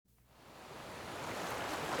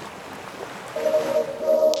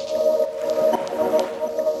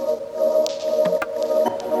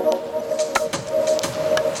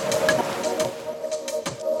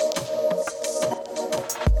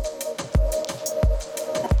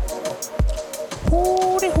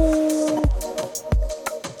Hoo-dee-hoo.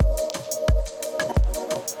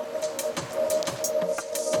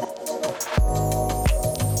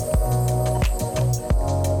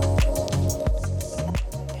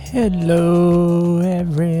 Hello,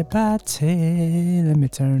 everybody. Let me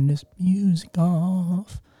turn this music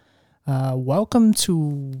off. Welcome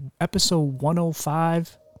to episode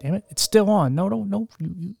 105. Damn it, it's still on. No,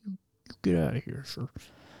 you get out of here, sir.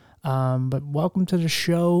 But welcome to the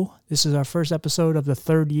show. This is our first episode of the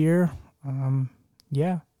third year.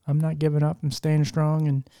 Yeah, I'm not giving up. I'm staying strong,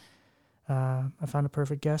 and I found a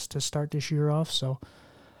perfect guest to start this year off. So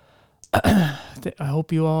I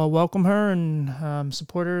hope you all welcome her and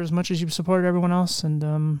support her as much as you've supported everyone else.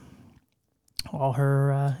 And all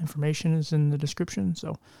her information is in the description.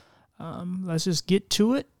 So let's just get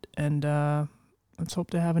to it, and let's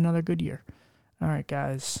hope to have another good year. All right,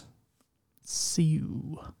 guys. See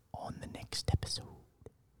you on the next episode.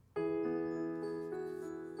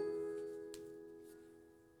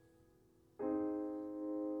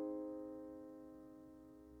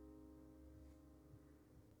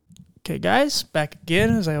 Okay, guys, back again,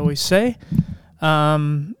 as I always say.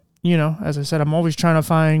 As I said, I'm always trying to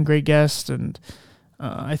find great guests, and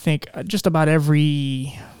I think just about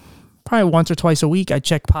probably once or twice a week, I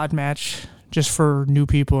check Podmatch just for new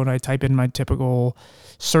people, and I type in my typical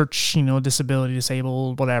search, disability,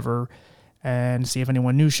 disabled, whatever, and see if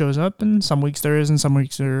anyone new shows up. And some weeks there is, and some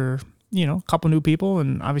weeks there are, a couple new people.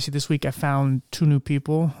 And obviously this week I found two new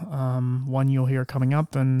people. One you'll hear coming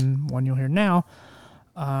up, and one you'll hear now.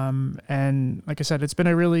 And like I said, it's been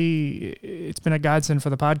a godsend for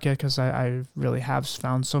the podcast, because I really have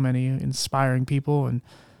found so many inspiring people. And,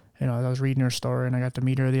 I was reading her story, and I got to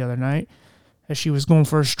meet her the other night as she was going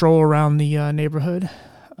for a stroll around the neighborhood.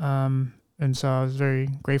 And so I was very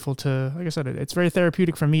grateful to, like I said, it's very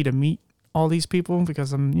therapeutic for me to meet all these people,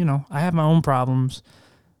 because I have my own problems.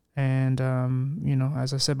 And,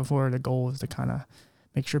 as I said before, the goal is to kind of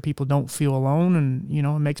make sure people don't feel alone. And,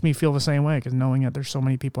 it makes me feel the same way, because knowing that there's so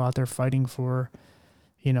many people out there fighting for,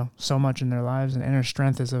 so much in their lives, and inner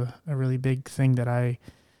strength is a really big thing that I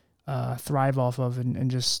thrive off of, and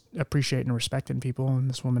just appreciate and respect in people. And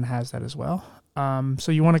this woman has that as well.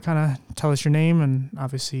 So you want to kind of tell us your name and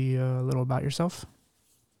obviously a little about yourself?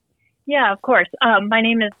 Yeah, of course. My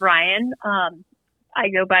name is Ryan. I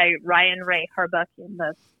go by Ryan Ray Harbuck in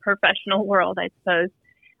the professional world, I suppose.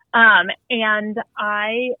 And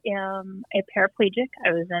I am a paraplegic.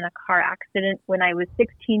 I was in a car accident when I was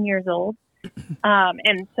 16 years old.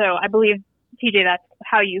 And so I believe, TJ, that's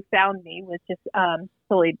how you found me, was just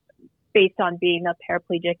solely based on being a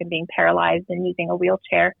paraplegic and being paralyzed and using a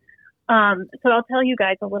wheelchair. So I'll tell you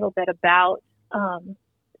guys a little bit about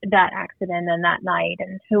that accident and that night,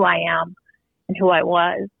 and who I am and who I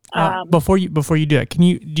was. Before you do that,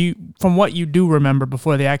 do you from what you do remember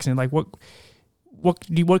before the accident, like what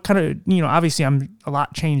kind of, obviously I'm a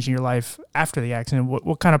lot changed in your life after the accident.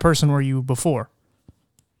 What kind of person were you before?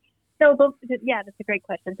 So yeah, that's a great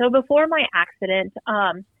question. So before my accident,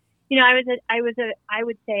 I would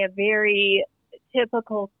say a very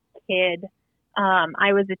typical kid.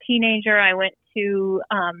 I was a teenager. I went to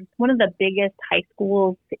one of the biggest high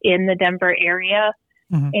schools in the Denver area.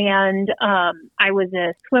 Mm-hmm. And I was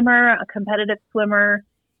a swimmer, a competitive swimmer,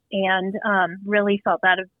 and really felt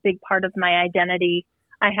that a big part of my identity.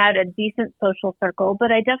 I had a decent social circle,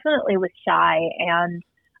 but I definitely was shy and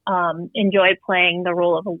enjoyed playing the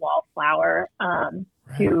role of a wallflower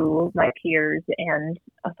to my peers and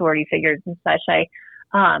authority figures and such.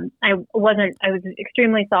 I was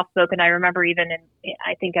extremely soft-spoken. I remember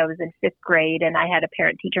I think I was in 5th grade, and I had a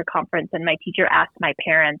parent-teacher conference, and my teacher asked my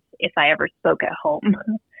parents if I ever spoke at home.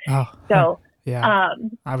 Oh, so yeah,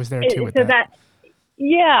 I was there too with that.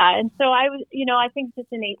 Yeah, and so I was, I think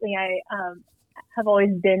just innately I have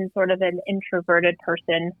always been sort of an introverted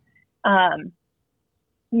person,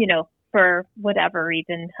 for whatever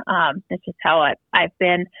reason. It's just how I've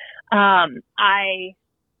been. I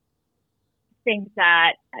think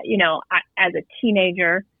that, as a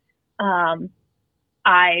teenager,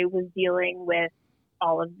 I was dealing with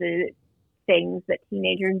all of the things that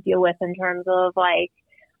teenagers deal with in terms of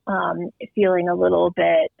feeling a little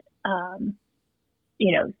bit,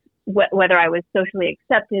 whether I was socially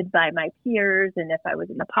accepted by my peers, and if I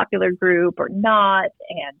was in the popular group or not,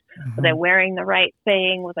 and was I wearing the right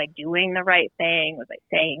thing? Was I doing the right thing? Was I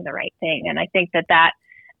saying the right thing? And I think that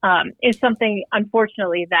is something,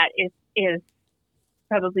 unfortunately, that is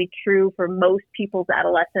probably true for most people's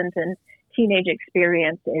adolescent and teenage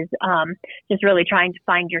experience, is just really trying to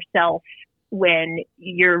find yourself when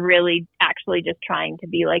you're really actually just trying to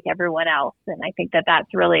be like everyone else. And I think that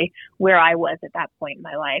that's really where I was at that point in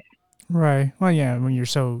my life. Right. Well, yeah, when you're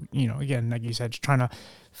so, again, like you said, just trying to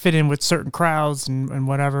fit in with certain crowds and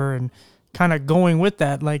whatever, and kind of going with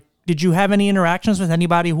that. Like, did you have any interactions with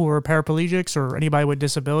anybody who were paraplegics or anybody with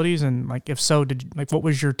disabilities? And like, if so, what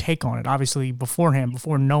was your take on it? Obviously, beforehand,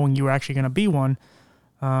 before knowing you were actually going to be one.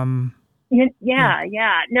 Yeah.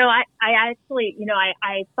 No, I actually,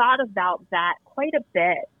 I thought about that quite a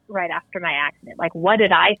bit right after my accident. Like, what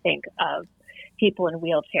did I think of people in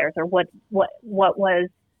wheelchairs, or what was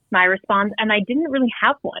my response? And I didn't really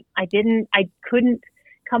have one. I couldn't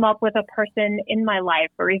come up with a person in my life,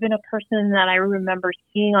 or even a person that I remember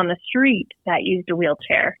seeing on the street that used a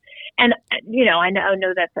wheelchair. And, I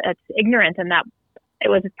know that's ignorant, and that it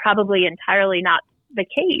was probably entirely not the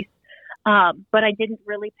case. But I didn't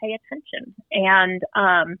really pay attention. And,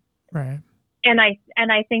 right. And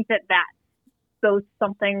I think that both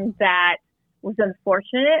something that was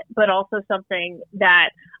unfortunate, but also something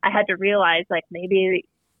that I had to realize, like, maybe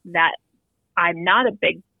that I'm not a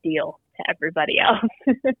big deal to everybody else.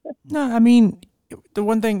 No, I mean, the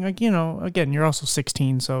one thing, like, again, you're also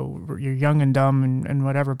 16, so you're young and dumb and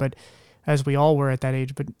whatever, but as we all were at that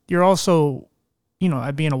age, but you're also,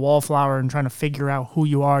 being a wallflower and trying to figure out who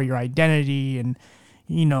you are, your identity, and,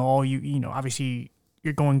 obviously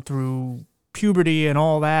you're going through puberty and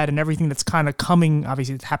all that and everything that's kind of coming.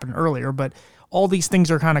 Obviously it's happened earlier, but all these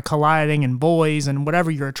things are kind of colliding, and boys and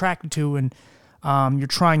whatever you're attracted to, and you're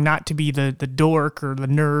trying not to be the dork or the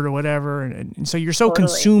nerd or whatever. And so you're so Totally.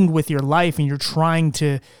 consumed with your life, and you're trying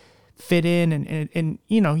to fit in, and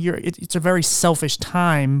it's a very selfish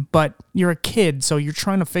time, but you're a kid. So you're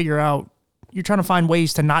trying to find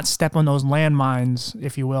ways to not step on those landmines,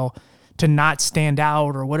 if you will, to not stand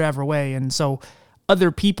out or whatever way. And so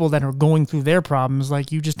other people that are going through their problems,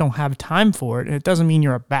 like, you just don't have time for it. And it doesn't mean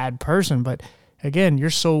you're a bad person, but again, you're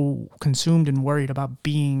so consumed and worried about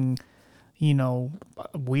being,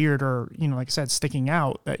 weird or, like I said, sticking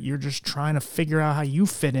out, that you're just trying to figure out how you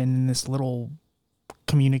fit in this little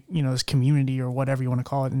this community or whatever you want to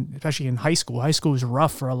call it. And especially in high school. High school is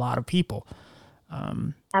rough for a lot of people.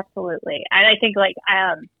 Absolutely. And I think, like,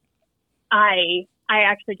 I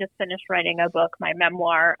actually just finished writing a book, my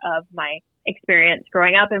memoir of my experience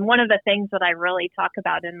growing up. And one of the things that I really talk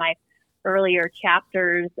about in my earlier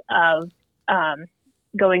chapters of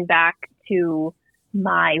going back to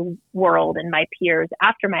my world and my peers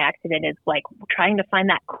after my accident is, like, trying to find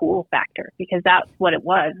that cool factor, because that's what it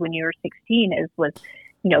was when you were 16, is what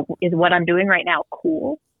I'm doing right now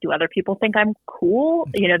cool? Do other people think I'm cool?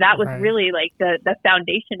 That was Right. really, like, the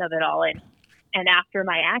foundation of it all. And after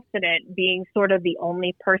my accident, being sort of the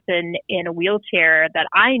only person in a wheelchair that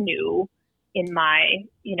I knew in my,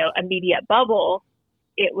 immediate bubble,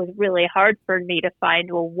 it was really hard for me to find,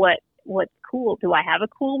 well, what's cool? Do I have a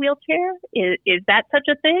cool wheelchair? Is that such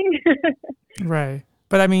a thing? Right.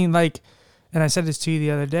 But I mean, like, and I said this to you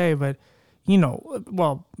the other day, but,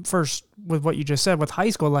 well, first with what you just said with high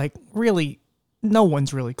school, like, really, no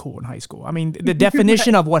one's really cool in high school. I mean, the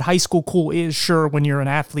definition of what high school cool is, sure, when you're an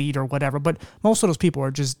athlete or whatever, but most of those people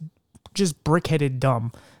are just brick-headed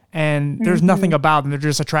dumb. And there's nothing about them. They're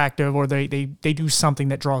just attractive, or they do something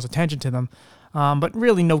that draws attention to them. But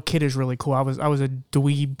really, no kid is really cool. I was a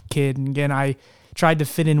dweeb kid, and again, I tried to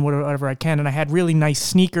fit in whatever I can, and I had really nice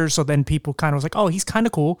sneakers, so then people kind of was like, oh, he's kind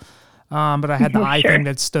of cool. But I had the eye thing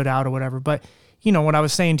that stood out or whatever. But, what I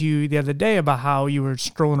was saying to you the other day about how you were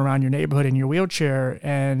strolling around your neighborhood in your wheelchair,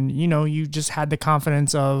 and, you just had the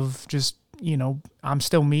confidence of just, I'm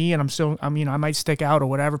still me, and I might stick out or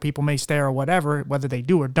whatever. People may stare or whatever, whether they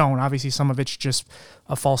do or don't. Obviously, some of it's just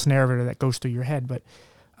a false narrative that goes through your head. But,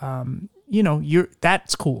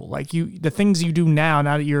 that's cool. Like, the things you do now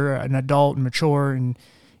that you're an adult and mature and,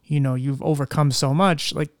 you've overcome so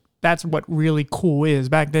much, like, that's what really cool is.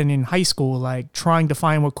 Back then in high school, like, trying to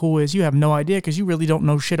find what cool is, you have no idea because you really don't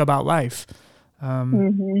know shit about life.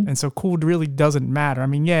 And so cool really doesn't matter. I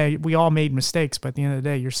mean, yeah, we all made mistakes, but at the end of the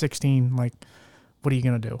day, you're 16. Like, what are you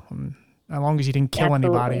going to do? As long as you didn't kill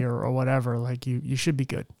anybody or whatever, like, you should be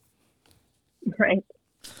good. Right.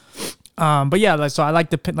 But yeah, so I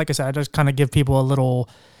like I said, I just kind of give people a little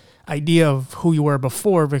idea of who you were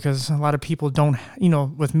before, because a lot of people don't,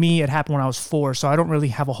 with me, it happened when I was 4. So I don't really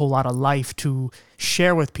have a whole lot of life to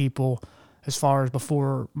share with people as far as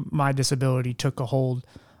before my disability took a hold.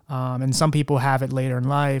 And some people have it later in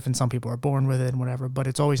life, and some people are born with it and whatever, but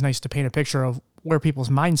it's always nice to paint a picture of where people's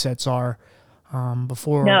mindsets are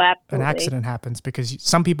before an accident happens, because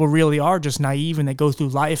some people really are just naive and they go through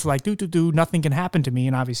life like, nothing can happen to me.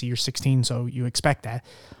 And obviously you're 16, so you expect that.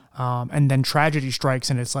 And then tragedy strikes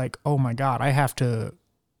and it's like, oh my God, I have to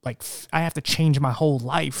change my whole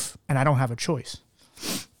life and I don't have a choice.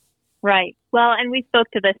 Right. Well, and we spoke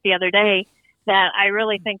to this the other day that I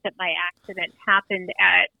really think that my accident happened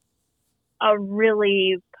at a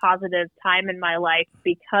really positive time in my life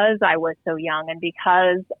because I was so young and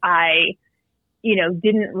because I,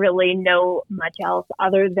 didn't really know much else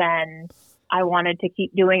other than I wanted to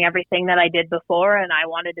keep doing everything that I did before and I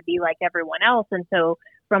wanted to be like everyone else. And so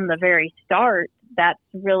from the very start, that's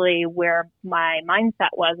really where my mindset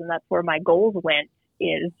was and that's where my goals went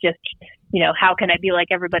is just, how can I be like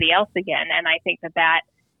everybody else again? And I think that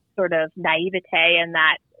sort of naivete and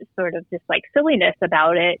that sort of just like silliness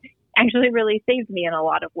about it actually really saved me in a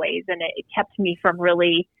lot of ways. And it kept me from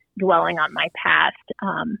really dwelling on my past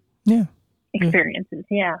experiences.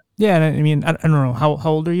 Yeah. Yeah. And I mean, I don't know. How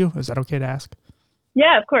old are you? Is that okay to ask?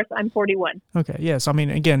 Yeah, of course. I'm 41. Okay. Yeah. So, I mean,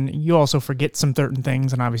 again, you also forget some certain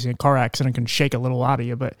things and obviously a car accident can shake a little out of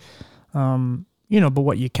you, but, but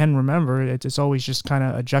what you can remember, it's always just kind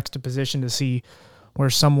of a juxtaposition to see where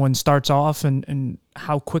someone starts off and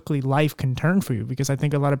how quickly life can turn for you. Because I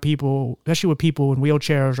think a lot of people, especially with people in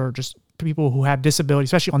wheelchairs or just people who have disabilities,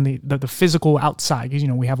 especially on the physical outside, because,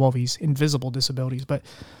 we have all these invisible disabilities, but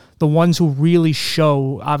the ones who really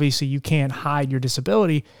show, obviously you can't hide your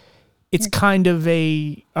disability. It's kind of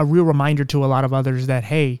a real reminder to a lot of others that,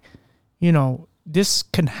 hey, this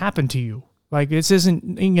can happen to you. Like this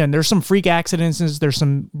isn't, again, there's some freak accidents, there's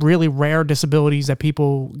some really rare disabilities that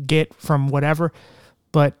people get from whatever.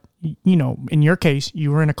 But, in your case,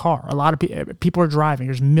 you were in a car. A lot of people are driving.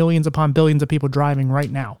 There's millions upon billions of people driving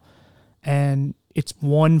right now. And it's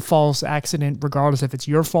one false accident, regardless if it's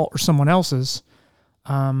your fault or someone else's,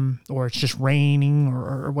 or it's just raining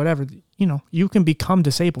or whatever, you can become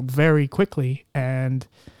disabled very quickly. And,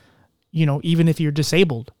 even if you're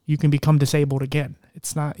disabled, you can become disabled again.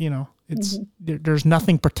 It's not, there's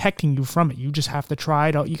nothing protecting you from it. You just have to try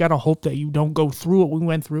it out. You got to hope that you don't go through what we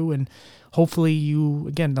went through. And hopefully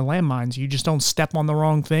the landmines, you just don't step on the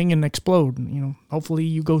wrong thing and explode. Hopefully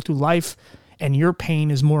you go through life and your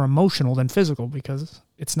pain is more emotional than physical because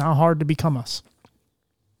it's not hard to become us.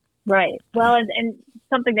 Right. Well, and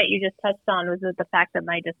something that you just touched on was the fact that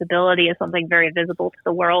my disability is something very visible to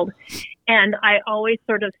the world. And I always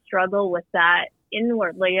sort of struggle with that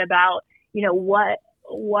inwardly about,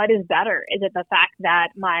 what is better? Is it the fact that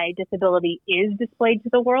my disability is displayed to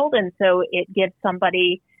the world? And so it gives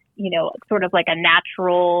somebody, sort of like a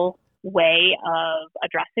natural way of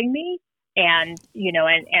addressing me and,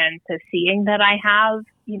 and so seeing that I have,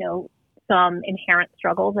 some inherent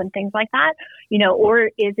struggles and things like that, or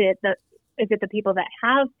is it the people that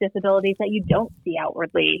have disabilities that you don't see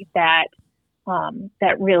outwardly that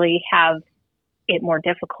really have it more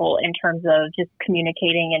difficult in terms of just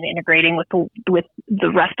communicating and integrating with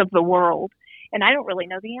the rest of the world? And I don't really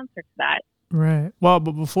know the answer to that. Right. Well,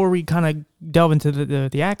 but before we kind of delve into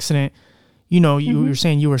the accident, you were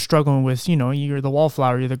saying you were struggling with, you're the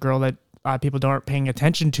wallflower, you're the girl that people aren't paying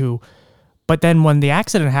attention to. But then when the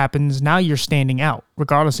accident happens, now you're standing out,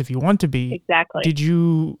 regardless if you want to be. Exactly. Did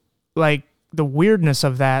you, like, the weirdness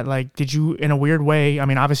of that, like, did you, in a weird way, I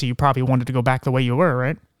mean, obviously you probably wanted to go back the way you were,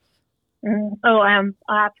 right?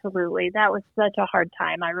 Absolutely. That was such a hard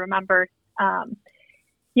time. I remember, I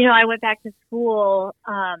went back to school.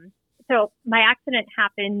 So my accident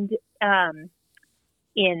happened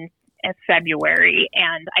in February,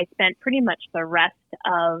 and I spent pretty much the rest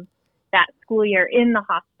of that school year in the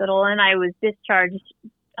hospital, and I was discharged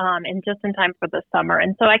just in time for the summer.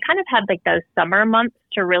 And so I kind of had like those summer months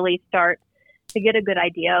to really start to get a good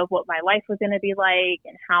idea of what my life was going to be like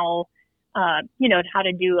and how, how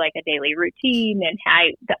to do like a daily routine. And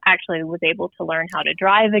I actually was able to learn how to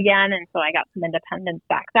drive again. And so I got some independence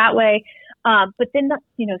back that way. But then,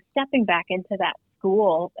 stepping back into that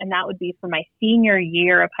school, and that would be for my senior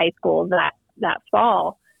year of high school that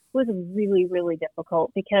fall, was really, really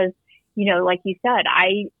difficult because, like you said,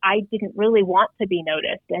 I didn't really want to be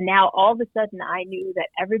noticed. And now all of a sudden I knew that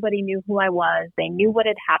everybody knew who I was. They knew what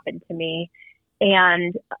had happened to me,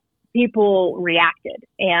 and people reacted.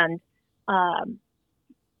 And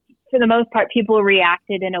for the most part, people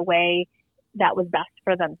reacted in a way that was best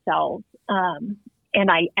for themselves. And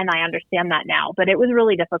I understand that now, but it was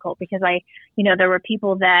really difficult because there were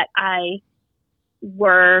people that I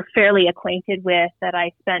were fairly acquainted with that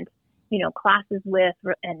I spent, classes with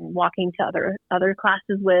and walking to other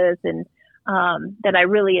classes with, and that I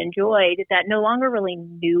really enjoyed, that no longer really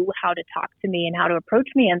knew how to talk to me and how to approach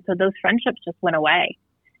me. And so those friendships just went away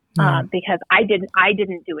because I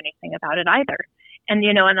didn't do anything about it either. And,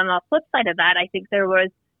 and on the flip side of that, I think there was,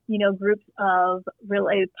 groups of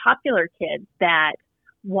really popular kids that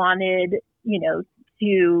wanted,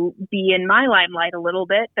 to be in my limelight a little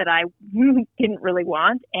bit that I didn't really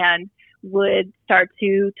want, and would start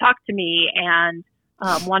to talk to me and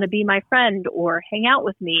want to be my friend or hang out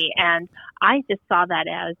with me. And I just saw that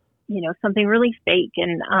as, something really fake.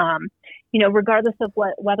 And, regardless of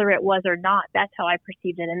whether it was or not, that's how I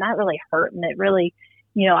perceived it. And that really hurt. And it really,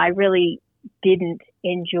 I really didn't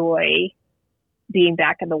enjoy being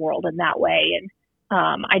back in the world in that way. And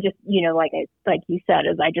I just, like you said,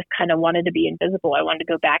 is I just kind of wanted to be invisible. I wanted to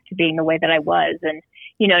go back to being the way that I was. And,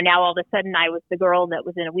 now all of a sudden I was the girl that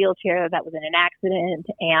was in a wheelchair, that was in an accident.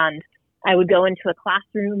 And I would go into a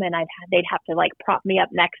classroom and they'd have to like prop me up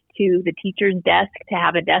next to the teacher's desk to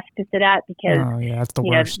have a desk to sit at because, that's the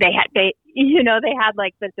worst. They had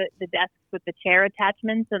like the desks with the chair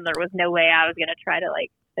attachments, and there was no way I was going to try to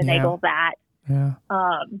like finagle that. Yeah.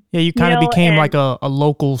 You kind of became like a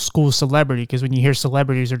local school celebrity, because when you hear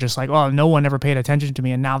celebrities, they're just like, oh, no one ever paid attention to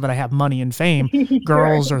me. And now that I have money and fame,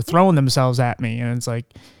 girls are throwing themselves at me. And it's like,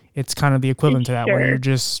 it's kind of the equivalent to that, where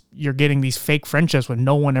you're getting these fake friendships when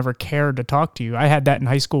no one ever cared to talk to you. I had that in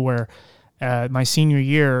high school where my senior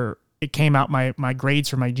year, it came out my grades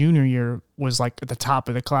for my junior year was like at the top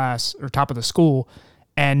of the class or top of the school.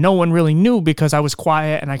 And no one really knew because I was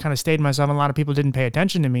quiet and I kind of stayed to myself, and a lot of people didn't pay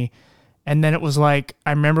attention to me. And then it was like, I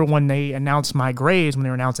remember when they announced my grades, when they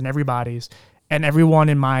were announcing everybody's, and everyone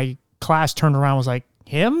in my class turned around and was like,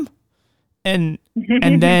 him? And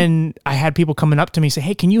then I had people coming up to me say,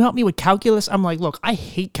 hey, can you help me with calculus? I'm like, look, I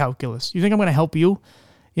hate calculus. You think I'm going to help you?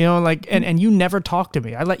 And you never talked to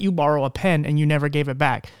me. I let you borrow a pen and you never gave it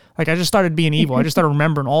back. Like, I just started being evil. I just started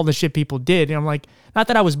remembering all the shit people did. And I'm like, not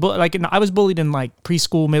that I was I was bullied in like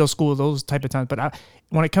preschool, middle school, those type of times. But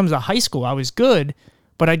when it comes to high school, I was good,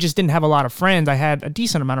 but I just didn't have a lot of friends. I had a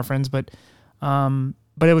decent amount of friends, but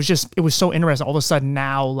it was so interesting. All of a sudden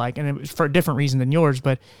now, like, and it was for a different reason than yours,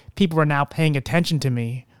 but people were now paying attention to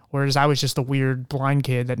me, whereas I was just a weird blind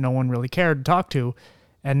kid that no one really cared to talk to.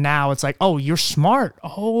 And now it's like, oh, you're smart.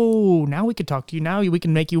 Oh, now we could talk to you. Now we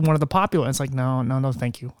can make you one of the popular. And it's like, no,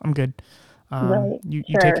 thank you. I'm good. You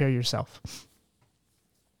take care of yourself.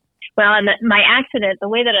 Well, and my accident, the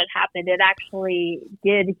way that it happened, it actually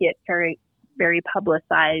did get very, very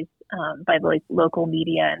publicized by the local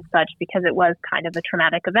media and such, because it was kind of a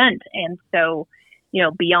traumatic event. And so,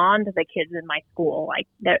 beyond the kids in my school, like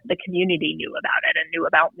the community knew about it and knew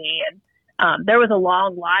about me. And there was a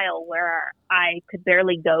long while where I could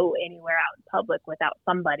barely go anywhere out in public without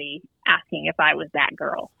somebody asking if I was that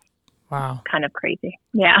girl. Wow. Kind of crazy.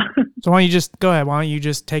 Yeah. So why don't you just go ahead? Why don't you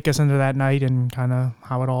just take us into that night and kind of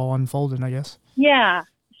how it all unfolded, I guess? Yeah,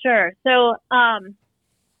 sure. So,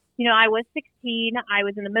 I was 16. I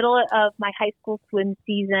was in the middle of my high school swim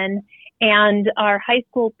season, and our high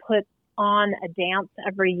school put on a dance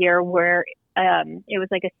every year where it was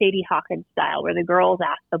like a Sadie Hawkins style, where the girls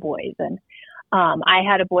asked the boys. And I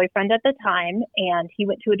had a boyfriend at the time, and he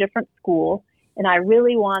went to a different school, and I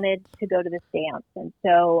really wanted to go to this dance. And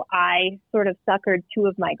so I sort of suckered two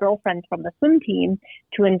of my girlfriends from the swim team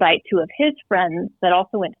to invite two of his friends that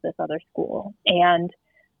also went to this other school. And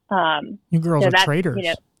you girls are traitors.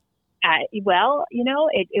 It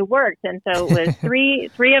worked. And so it was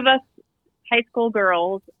three of us high school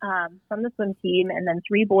girls from the swim team, and then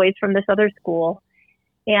three boys from this other school.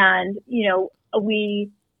 And, we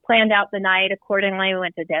planned out the night accordingly. We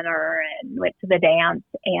went to dinner and went to the dance.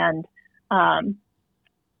 And I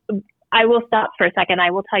will stop for a second.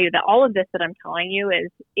 I will tell you that all of this that I'm telling you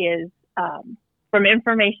is from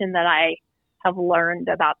information that I have learned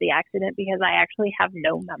about the accident, because I actually have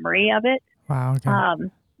no memory of it. Wow. Okay.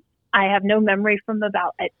 I have no memory from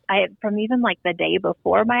even like the day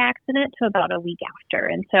before my accident to about a week after.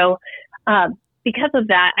 And so, because of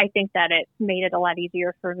that, I think that it made it a lot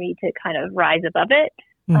easier for me to kind of rise above it.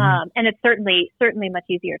 Mm-hmm. And it's certainly much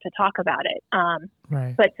easier to talk about it.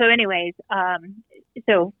 Right. But so anyways,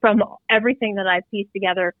 so from everything that I've pieced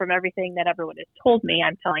together, from everything that everyone has told me,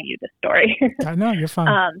 I'm telling you the story. I know, you're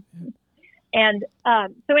fine.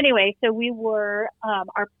 So anyway, so we were,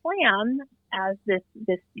 our plan as this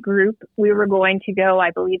group, we were going to go,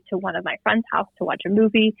 I believe, to one of my friend's house to watch a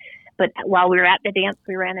movie. But while we were at the dance,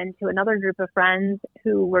 we ran into another group of friends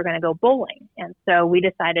who were going to go bowling. And so we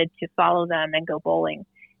decided to follow them and go bowling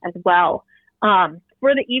as well.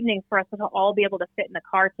 For the evening, for us to all be able to fit in the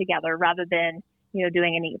car together rather than,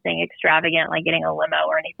 doing anything extravagant like getting a limo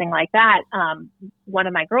or anything like that. One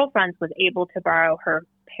of my girlfriends was able to borrow her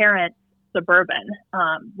parents' Suburban,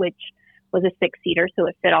 which was a 6-seater, so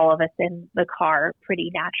it fit all of us in the car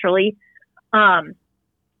pretty naturally. And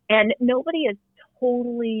nobody is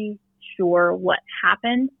totally sure what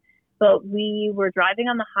happened, but we were driving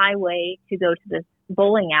on the highway to go to this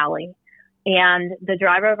bowling alley, and the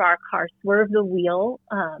driver of our car swerved the wheel.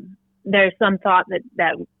 There's some thought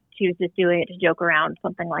that she was just doing it to joke around,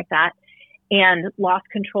 something like that, and lost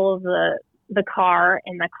control of the car,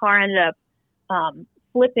 and the car ended up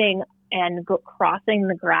flipping and crossing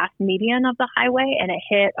the grass median of the highway, and it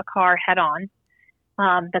hit a car head on.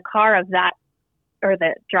 The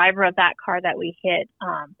driver of that car that we hit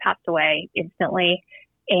passed away instantly,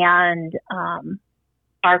 and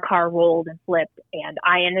our car rolled and flipped, and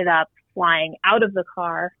I ended up flying out of the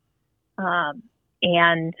car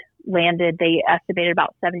and landed, they estimated,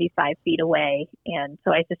 about 75 feet away. And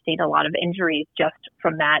so I sustained a lot of injuries just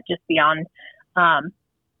from that, just beyond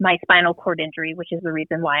my spinal cord injury, which is the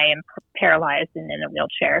reason why I am paralyzed and in a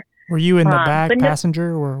wheelchair. Were you in the back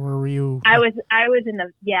passenger, or were you? I was in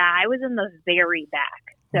the very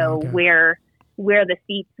back. So where the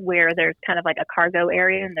seats, where there's kind of like a cargo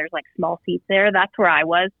area and there's like small seats there, that's where I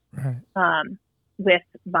was, with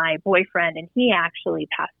my boyfriend, and he actually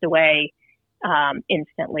passed away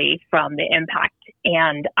instantly from the impact.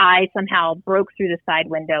 And I somehow broke through the side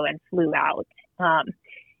window and flew out.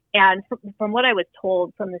 And from what I was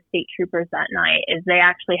told from the state troopers that night, is they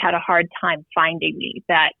actually had a hard time finding me,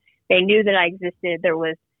 that they knew that I existed. There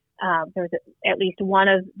was at least one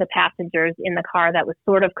of the passengers in the car that was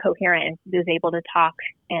sort of coherent and was able to talk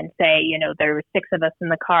and say, there were 6 of us in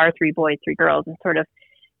the car, 3 boys, 3 girls, and sort of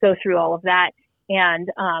go through all of that. And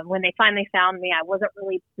when they finally found me, I wasn't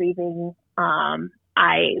really breathing.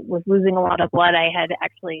 I was losing a lot of blood. I had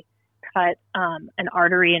actually cut an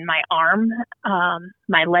artery in my arm.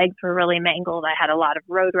 My legs were really mangled. I had a lot of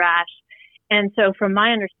road rash. And so from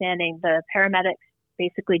my understanding, the paramedics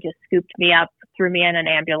basically just scooped me up, threw me in an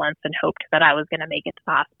ambulance, and hoped that I was going to make it to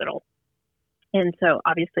the hospital. And so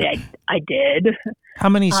obviously I did. How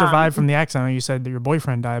many survived from the accident? You said that your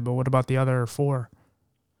boyfriend died, but what about the other 4?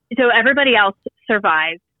 So everybody else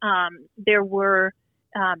survived. There were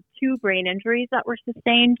 2 brain injuries that were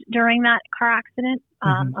sustained during that car accident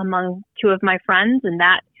among 2 of my friends, and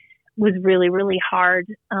that was really, really hard.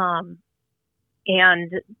 And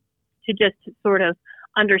to just sort of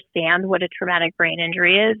understand what a traumatic brain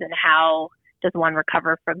injury is and how does one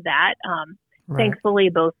recover from that. Thankfully,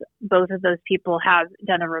 both of those people have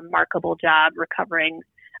done a remarkable job recovering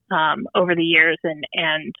over the years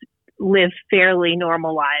and live fairly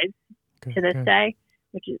normal lives to this day,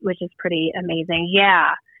 which is pretty amazing.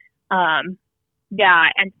 Yeah. And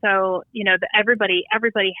so, everybody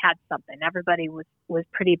had something. Everybody was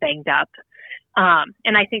pretty banged up.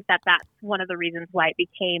 And I think that's one of the reasons why it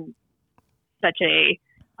became such a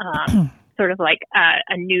sort of like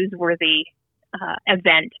a newsworthy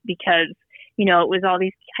event, because, it was all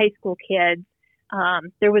these high school kids.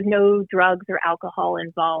 There was no drugs or alcohol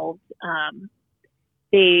involved.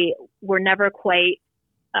 They were never quite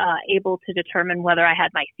able to determine whether I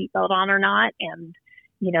had my seatbelt on or not. And,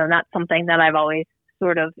 that's something that I've always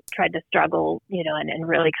sort of tried to struggle, and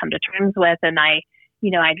really come to terms with. And I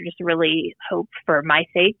just really hope for my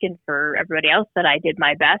sake and for everybody else that I did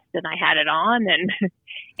my best and I had it on, and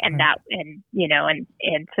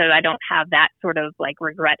so I don't have that sort of like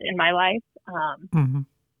regret in my life.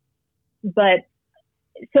 But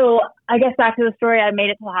so I guess back to the story, I made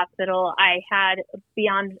it to the hospital. I had,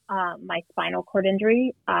 beyond my spinal cord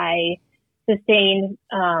injury, I sustained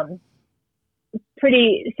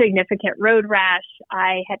pretty significant road rash.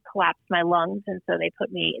 I had collapsed my lungs, and so they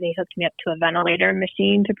hooked me up to a ventilator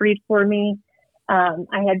machine to breathe for me.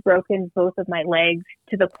 I had broken both of my legs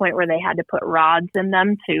to the point where they had to put rods in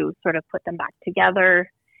them to sort of put them back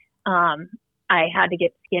together. I had to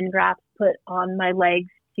get skin grafts put on my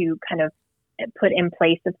legs to kind of put in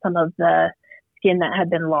place of some of the skin that had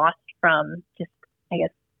been lost from just, I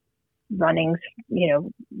guess, running,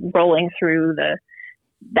 rolling through the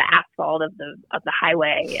asphalt of the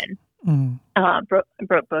highway, and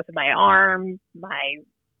broke both of my arms, my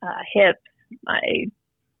hips, my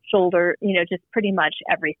shoulder, just pretty much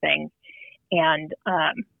everything. And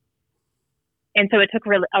so it took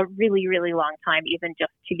a really, really long time, even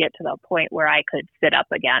just to get to the point where I could sit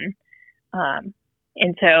up again.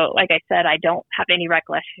 And so, like I said, I don't have any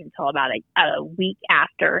recollection until about a week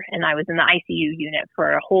after, and I was in the ICU unit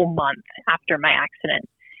for a whole month after my accident.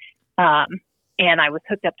 And I was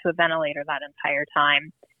hooked up to a ventilator that entire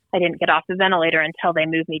time. I didn't get off the ventilator until they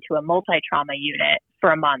moved me to a multi-trauma unit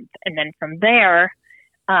for a month. And then from there,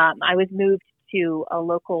 I was moved to a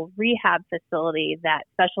local rehab facility that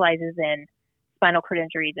specializes in spinal cord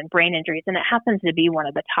injuries and brain injuries. And it happens to be one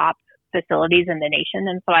of the top facilities in the nation.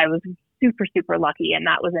 And so I was super, super lucky. And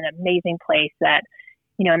that was an amazing place that,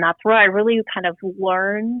 and that's where I really kind of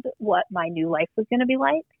learned what my new life was going to be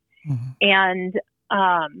like. And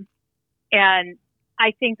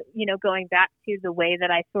I think, going back to the way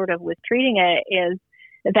that I sort of was treating it is,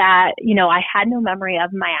 that, I had no memory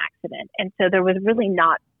of my accident. And so there was really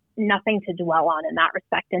nothing to dwell on in that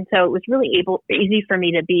respect. And so it was really easy for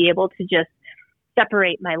me to be able to just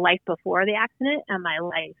separate my life before the accident and my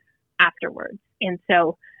life afterwards. And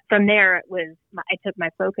so from there, I took my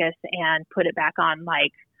focus and put it back on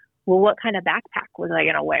like, well, what kind of backpack was I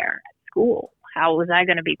going to wear at school? How was I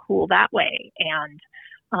going to be cool that way? And,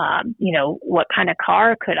 what kind of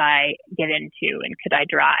car could I get into and could I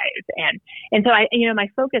drive? And so my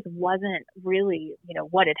focus wasn't really,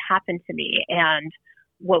 what had happened to me and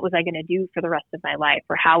what was I going to do for the rest of my life,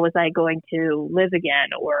 or how was I going to live again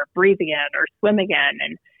or breathe again or swim again?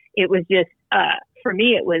 And it was just, for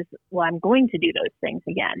me, it was, well, I'm going to do those things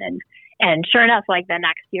again. And sure enough, like the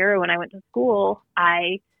next year when I went to school,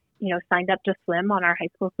 I signed up to swim on our high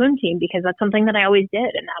school swim team because that's something that I always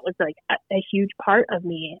did. And that was like a huge part of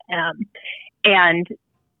me. And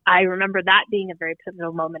I remember that being a very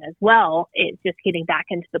pivotal moment as well. It's just getting back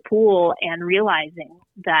into the pool and realizing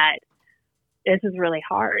that this is really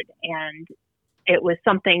hard. And it was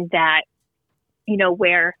something that,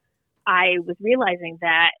 where I was realizing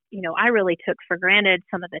that, I really took for granted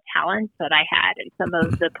some of the talents that I had and some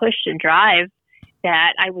of the push and drive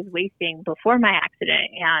that I was wasting before my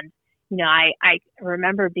accident. And, I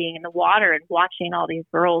remember being in the water and watching all these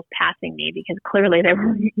girls passing me because clearly they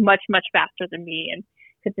were much, much faster than me and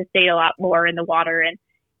could sustain a lot more in the water.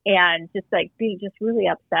 And just like being just really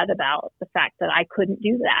upset about the fact that I couldn't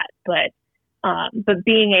do that. But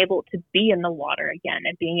being able to be in the water again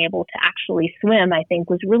and being able to actually swim, I think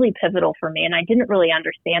was really pivotal for me. And I didn't really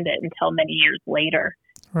understand it until many years later,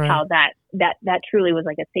 right. How that truly was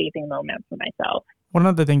like a saving moment for myself. One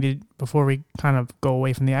other thing, before we kind of go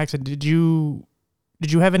away from the accident, did you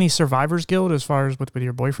have any survivor's guilt as far as with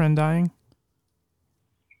your boyfriend dying?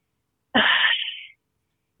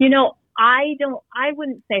 I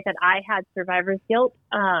wouldn't say that I had survivor's guilt.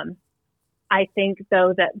 I think,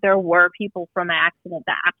 though, that there were people from my accident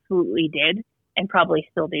that absolutely did and probably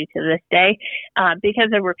still do to this day, because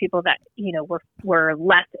there were people that, were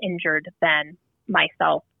less injured than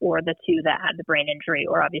myself or the two that had the brain injury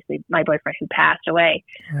or obviously my boyfriend who passed away.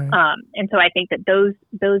 Right. And so I think that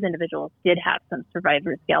those individuals did have some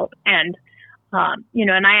survivor's guilt. And,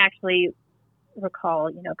 and I actually recall,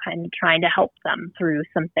 kind of trying to help them through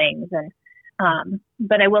some things. And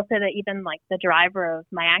but I will say that even like the driver of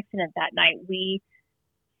my accident that night, we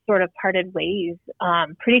sort of parted ways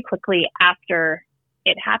pretty quickly after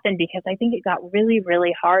it happened because I think it got really,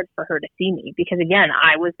 really hard for her to see me because, again,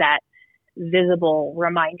 I was that visible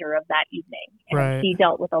reminder of that evening. And right. She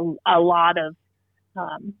dealt with a lot of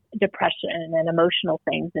depression and emotional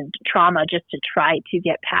things and trauma just to try to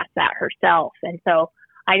get past that herself. And so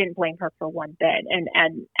I didn't blame her for one bit. And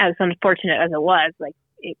as unfortunate as it was, like,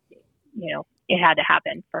 it had to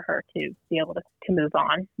happen for her to be able to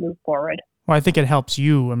move forward. Well, I think it helps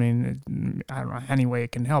you. I mean, I don't know any way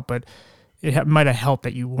it can help, but it might have helped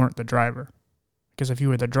that you weren't the driver. Because if you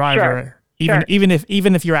were the driver, sure. even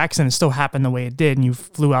if your accident still happened the way it did and you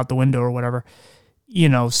flew out the window or whatever,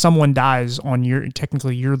 someone dies on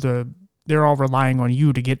they're all relying on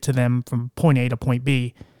you to get to them from point A to point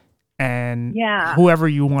B. And yeah. Whoever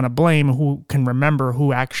you want to blame, who can remember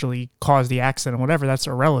who actually caused the accident or whatever, that's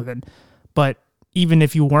irrelevant. But even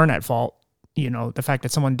if you weren't at fault, the fact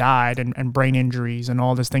that someone died and brain injuries and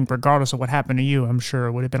all this thing, regardless of what happened to you, I'm sure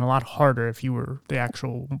it would have been a lot harder if you were the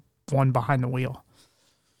actual one behind the wheel.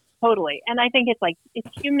 Totally. And I think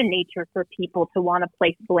it's human nature for people to want to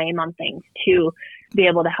place blame on things to be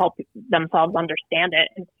able to help themselves understand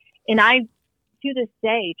it. And I, to this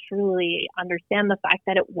day, truly understand the fact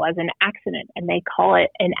that it was an accident, and they call it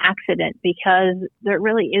an accident because there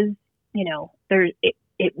really is,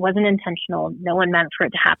 it wasn't intentional. No one meant for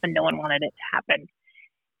it to happen. No one wanted it to happen.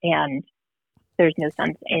 And there's no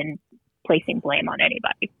sense in placing blame on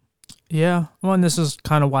anybody. Yeah. Well, and this is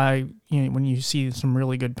kind of why, when you see some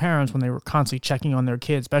really good parents, when they were constantly checking on their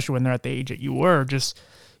kids, especially when they're at the age that you were, just,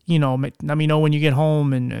 let me know when you get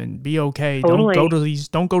home and be okay. Totally.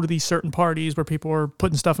 Don't go to these certain parties where people are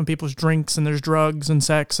putting stuff in people's drinks and there's drugs and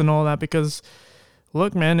sex and all that, because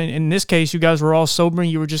look, man, in this case, you guys were all sober.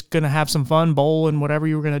 You were just going to have some fun, bowl and whatever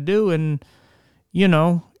you were going to do. And,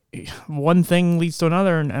 one thing leads to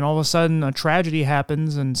another, and all of a sudden a tragedy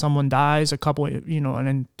happens and someone dies, a couple, and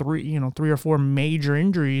then three or four major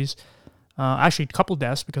injuries, actually a couple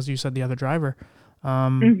deaths because you said the other driver.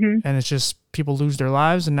 And it's just people lose their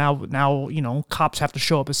lives. And now, cops have to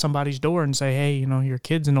show up at somebody's door and say, hey, your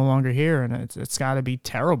kids are no longer here. And it's gotta be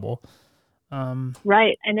terrible.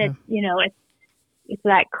 Right. And it's, it's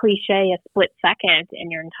that cliche, a split second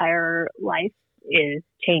and your entire life is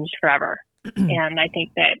changed forever. And I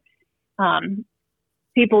think that,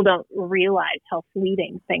 people don't realize how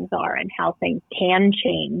fleeting things are and how things can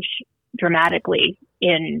change dramatically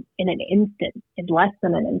in an instant, in less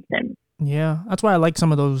than an instant. Yeah, that's why I like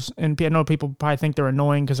some of those. And I know people probably think they're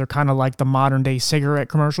annoying because they're kind of like the modern day cigarette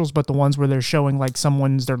commercials, but the ones where they're showing like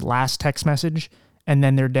someone's their last text message and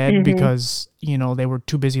then they're dead because, you know, they were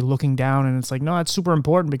too busy looking down. And it's like, no, that's super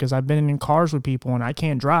important because I've been in cars with people and I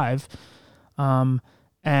can't drive. And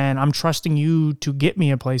I'm trusting you to get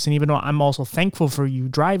me a place. And even though I'm also thankful for you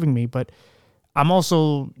driving me, but I'm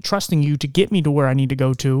also trusting you to get me to where I need to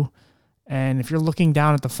go to. And if you're looking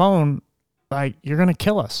down at the phone, like, you're going to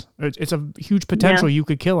kill us. It's a huge potential you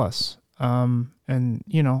could kill us. And,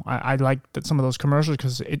 you know, I like that some of those commercials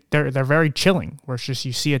because they're very chilling, where it's just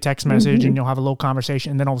you see a text message and you'll have a little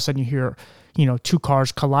conversation and then all of a sudden you hear, you know, two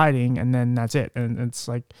cars colliding and then that's it. And it's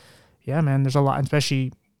like, yeah, man, there's a lot,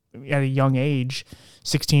 especially at a young age,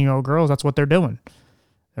 16-year-old girls, that's what they're doing.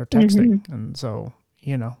 They're texting. And so,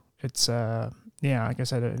 you know, it's, like I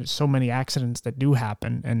said, there's so many accidents that do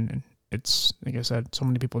happen and it's, like I said, so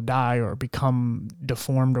many people die or become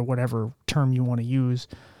deformed or whatever term you want to use.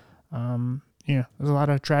 There's a lot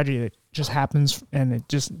of tragedy that just happens, and it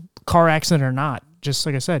just, car accident or not, just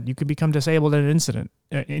like I said, you could become disabled at an instant.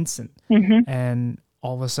 And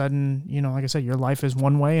all of a sudden, you know, like I said, your life is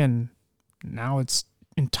one way and now it's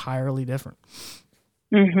entirely different.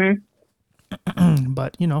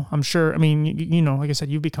 But, you know, I'm sure, I mean, you know, like I said,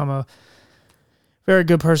 you've become a very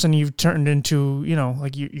good person. You've turned into, you know,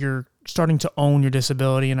 like you're starting to own your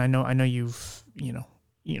disability. And I know you've, you know,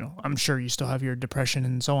 I'm sure you still have your depression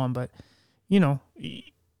and so on, but, you know,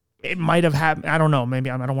 it might have happened. I don't know. Maybe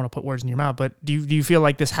I don't want to put words in your mouth, but do you feel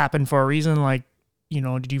like this happened for a reason? Like, you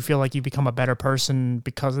know, did you feel like you become a better person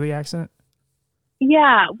because of the accident?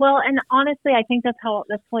 Yeah, well, and honestly, I think that's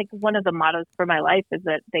like one of the mottos for my life is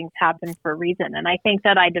that things happen for a reason. And I think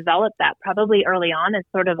that I developed that probably early on as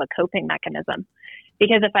sort of a coping mechanism,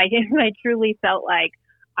 because if I truly felt like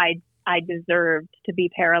I deserved to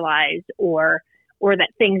be paralyzed or that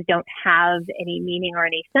things don't have any meaning or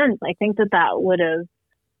any sense, I think that would have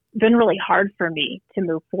been really hard for me to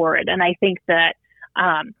move forward. And I think that,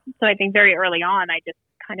 so I think very early on, I just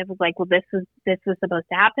kind of was like, well, this was supposed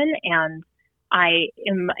to happen. And I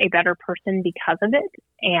am a better person because of it.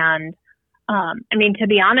 And, I mean, to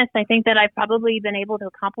be honest, I think that I've probably been able to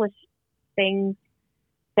accomplish things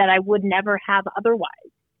that I would never have otherwise,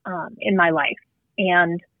 in my life.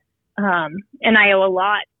 And I owe a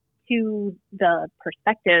lot to the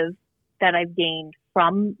perspective that I've gained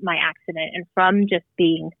from my accident and from just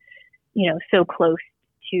being, you know, so close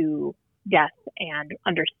to death and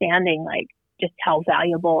understanding like just how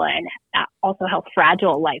valuable and also how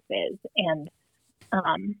fragile life is. And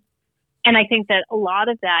I think that a lot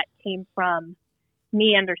of that came from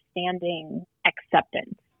me understanding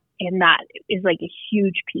acceptance. And that is like a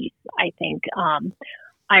huge piece. I think,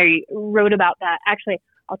 I wrote about that. Actually,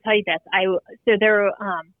 I'll tell you this. So there,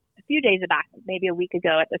 a few days back, maybe a week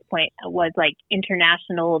ago at this point, was like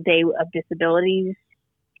International Day of Disabilities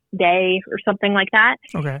Day or something like that.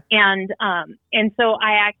 Okay. And so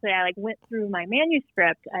I like went through my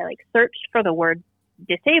manuscript. I like searched for the word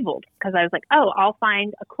disabled because I was like, oh, I'll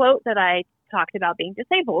find a quote that I talked about being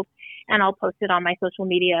disabled and I'll post it on my social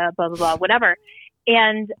media, blah, blah, blah, whatever.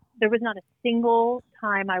 And there was not a single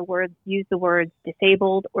time I used the words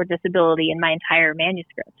disabled or disability in my entire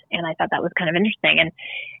manuscript. And I thought that was kind of interesting.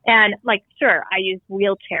 And like, sure, I used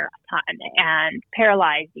wheelchair a ton and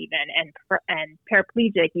paralyzed even and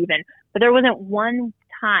paraplegic even, but there wasn't one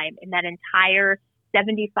time in that entire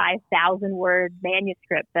 75,000 word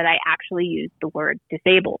manuscript that I actually used the word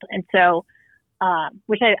disabled. And so,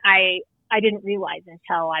 which I didn't realize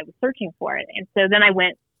until I was searching for it. And so then I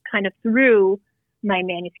went kind of through my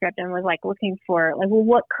manuscript and was like looking for like, well,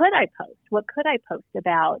 what could I post? What could I post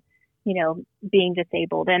about, you know, being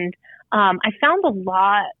disabled? And I found a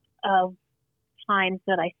lot of times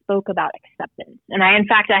that I spoke about acceptance. And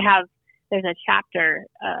there's a chapter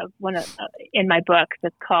of in my book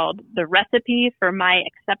that's called The Recipe for My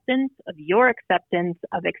Acceptance of Your Acceptance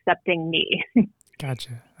of Accepting Me.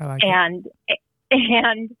 Gotcha. I like it. And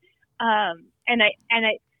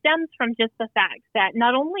it stems from just the fact that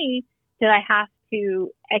not only did I have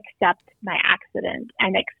to accept my accident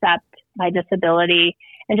and accept my disability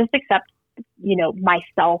and just accept, you know,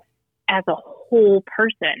 myself as a whole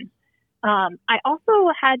person. I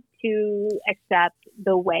also had to accept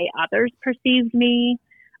the way others perceived me.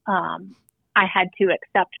 I had to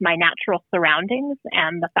accept my natural surroundings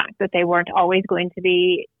and the fact that they weren't always going to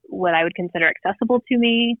be what I would consider accessible to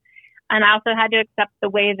me. And I also had to accept the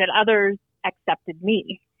way that others accepted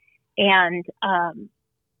me. And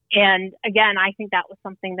And again, I think that was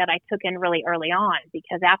something that I took in really early on,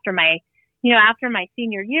 because after my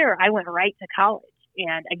senior year, I went right to college.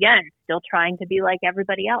 And again, still trying to be like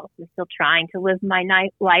everybody else, and still trying to live my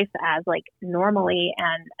life as like normally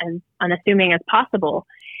and as unassuming as possible.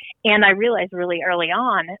 And I realized really early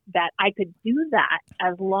on that I could do that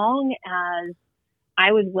as long as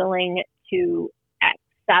I was willing to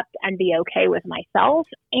accept and be okay with myself.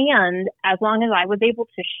 And as long as I was able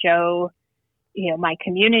to show, my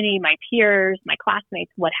community, my peers, my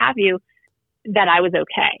classmates, what have you, that I was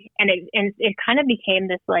okay. And it kind of became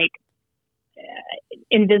this like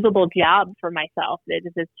invisible job for myself. It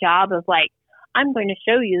is this job of like, I'm going to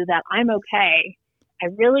show you that I'm okay. I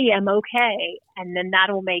really am okay. And then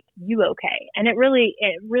that'll make you okay. And it really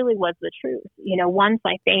was the truth. Once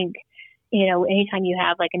I think, anytime you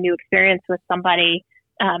have like a new experience with somebody,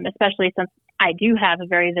 especially since I do have a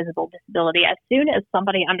very visible disability, as soon as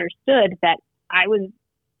somebody understood that I was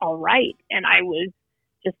all right and I was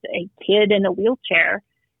just a kid in a wheelchair,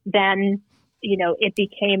 then, it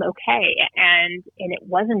became okay and it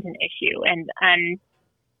wasn't an issue. And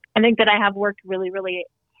I think that I have worked really, really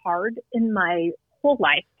hard in my whole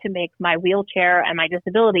life to make my wheelchair and my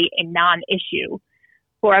disability a non-issue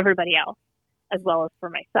for everybody else, as well as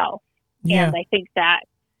for myself. Yeah. And I think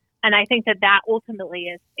that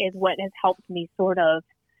ultimately is what has helped me sort of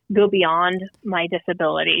go beyond my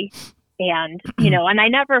disability. And, and I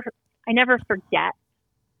never forget,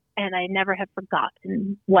 and I never have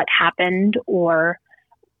forgotten what happened or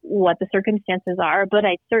what the circumstances are, but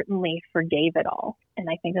I certainly forgave it all. And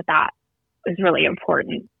I think that is really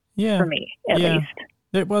important for me, at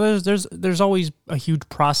least. Well, there's always a huge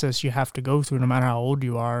process you have to go through, no matter how old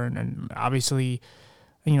you are. And obviously,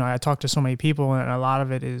 I talk to so many people, and a lot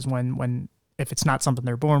of it is when if it's not something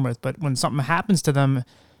they're born with, but when something happens to them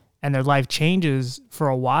and their life changes for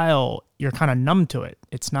a while, you're kind of numb to it.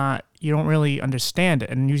 You don't really understand it.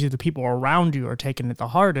 And usually the people around you are taking it the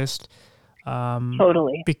hardest.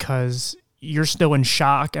 Totally. Because you're still in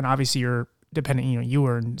shock, and obviously you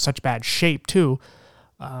were in such bad shape too.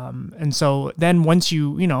 And so then once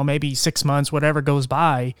maybe 6 months, whatever goes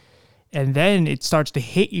by, and then it starts to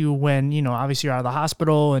hit you when, obviously you're out of the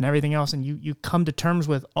hospital and everything else, and you come to terms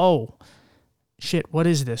with, oh, shit, what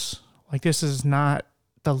is this? Like, this is not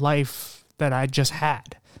the life that I just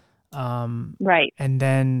had. Right. And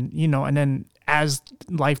then, as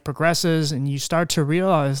life progresses and you start to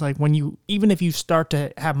realize, like, even if you start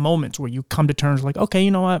to have moments where you come to terms like, okay,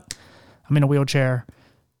 you know what? I'm in a wheelchair.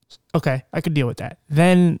 Okay, I could deal with that.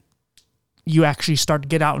 Then you actually start to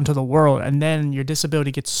get out into the world, and then your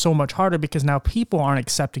disability gets so much harder because now people aren't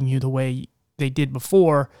accepting you the way they did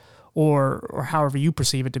before, or however you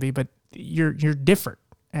perceive it to be, but you're different.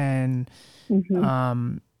 And,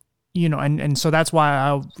 and so that's why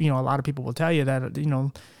a lot of people will tell you that,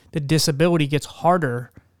 the disability gets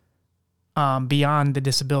harder, beyond the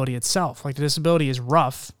disability itself. Like, the disability is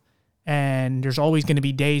rough, and there's always going to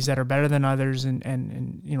be days that are better than others.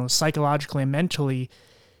 And psychologically and mentally,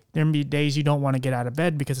 there may be days you don't want to get out of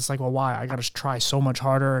bed because it's like, well, why? I got to try so much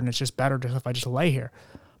harder, and it's just better if I just lay here.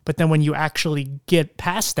 But then when you actually get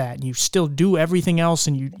past that and you still do everything else,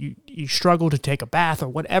 and you struggle to take a bath or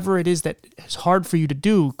whatever it is that is hard for you to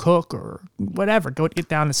do, cook or whatever, go get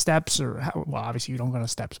down the steps obviously you don't go down the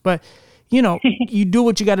steps, but you do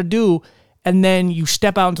what you got to do. And then you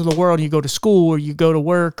step out into the world, and you go to school or you go to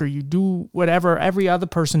work or you do whatever every other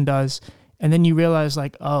person does. And then you realize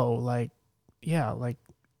like, oh, like, yeah, like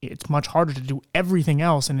it's much harder to do everything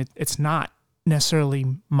else. And it's not necessarily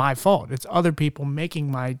my fault. It's other people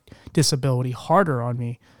making my disability harder on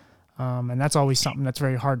me. And that's always something that's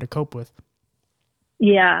very hard to cope with.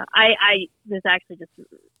 Yeah, this actually just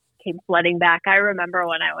came flooding back. I remember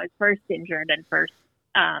when I was first injured and first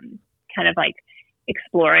kind of like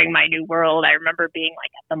exploring my new world. I remember being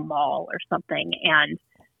like at the mall or something and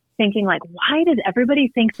thinking like, why does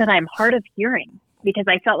everybody think that I'm hard of hearing? Because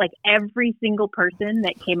I felt like every single person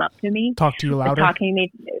that came up to me talk to you louder, was talking to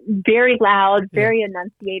me very loud, very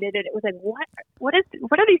enunciated, and it was like, what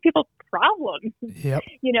are these people's problems? Yep.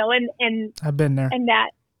 And I've been there, and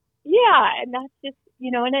that, and that's just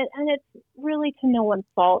and it's really to no one's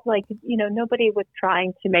fault. Like nobody was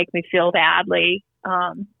trying to make me feel badly,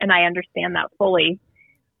 and I understand that fully.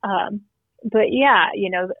 But yeah,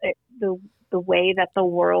 the way that the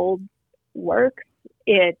world works,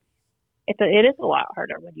 it is a lot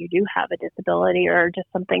harder when you do have a disability or just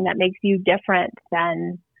something that makes you different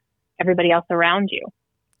than everybody else around you.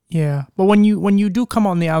 Yeah, but when you do come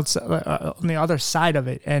on the outside, on the other side of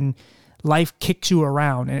it, and life kicks you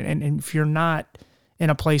around, and if in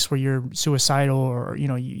a place where you're suicidal, or,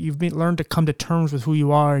 you've learned to come to terms with who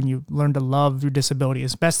you are, and you learn to love your disability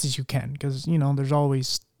as best as you can. Because, there's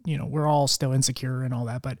always, we're all still insecure and all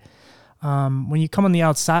that. But when you come on the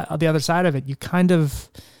other side of it, you kind of,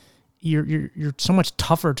 you're so much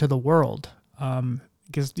tougher to the world.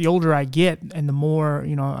 Because the older I get and the more,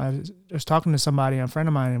 I was talking to somebody, a friend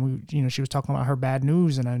of mine, and she was talking about her bad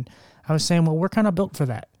news. And I was saying, well, we're kind of built for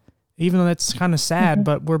that. Even though that's kind of sad,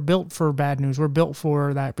 but we're built for bad news. We're built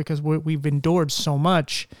for that because we've endured so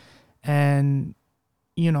much. And,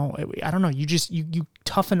 I don't know, you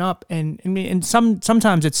toughen up, and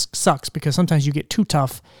sometimes it sucks because sometimes you get too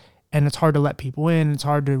tough and it's hard to let people in. It's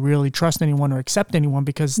hard to really trust anyone or accept anyone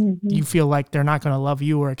because you feel like they're not going to love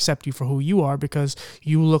you or accept you for who you are because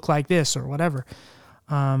you look like this or whatever.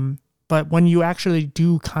 But when you actually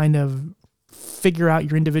do kind of figure out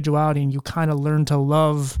your individuality and you kind of learn to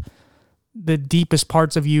love the deepest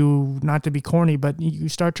parts of you, not to be corny, but you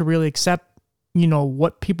start to really accept,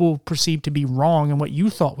 what people perceive to be wrong and what you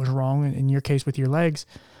thought was wrong, in your case with your legs,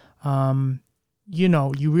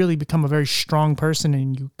 you really become a very strong person,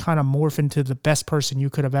 and you kind of morph into the best person you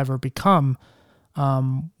could have ever become,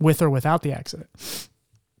 with or without the accident.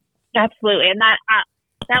 Absolutely. And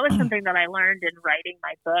that was something that I learned in writing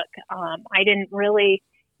my book. I didn't really,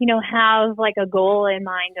 have like a goal in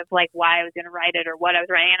mind of like why I was going to write it or what I was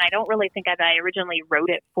writing. And I don't really think that I originally wrote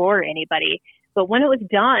it for anybody. But when it was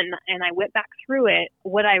done and I went back through it,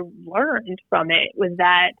 what I learned from it was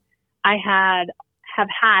that I have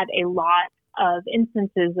had a lot of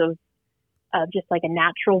instances of just like a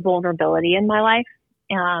natural vulnerability in my life,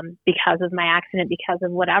 because of my accident, because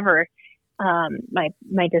of whatever,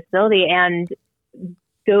 my disability. And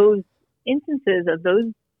those instances of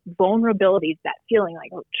those vulnerabilities, that feeling like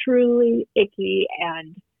truly icky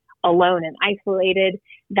and alone and isolated,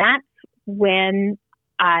 that's when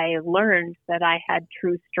I learned that I had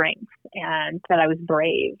true strength and that I was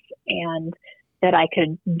brave and that I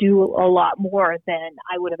could do a lot more than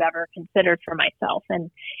I would have ever considered for myself. And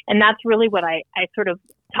that's really what I sort of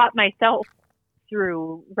taught myself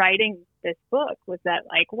through writing this book, was that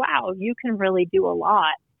like, wow, you can really do a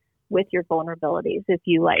lot with your vulnerabilities if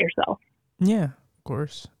you let yourself. Yeah, of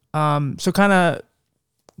course. So kind of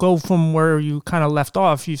go from where you kind of left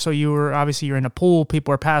off. You were obviously, you're in a pool,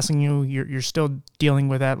 people are passing you, you're still dealing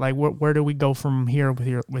with that. Like where do we go from here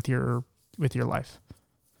with your life?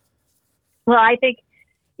 Well, I think,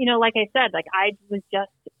 like I said, like I was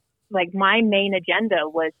just like, my main agenda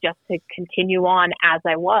was just to continue on as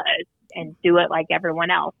I was and do it like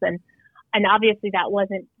everyone else. And obviously that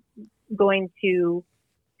wasn't going to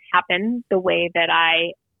happen the way that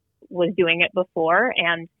I was doing it before.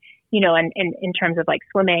 And, and in terms of like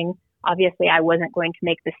swimming, obviously I wasn't going to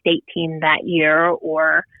make the state team that year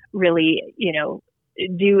or really,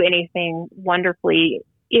 do anything wonderfully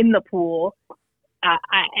in the pool.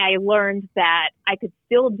 I learned that I could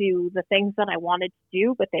still do the things that I wanted to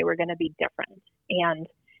do, but they were going to be different. And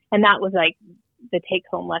that was like the take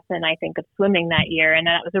home lesson, I think, of swimming that year. And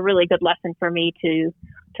that was a really good lesson for me to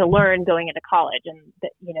learn going into college. And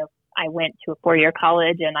that, I went to a 4-year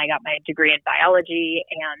college and I got my degree in biology.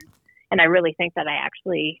 And I really think that I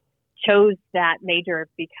actually chose that major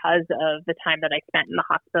because of the time that I spent in the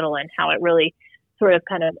hospital and how it really sort of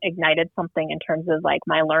kind of ignited something in terms of like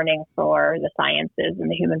my learning for the sciences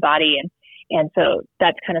and the human body. And so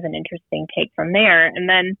that's kind of an interesting take from there. And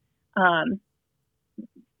then,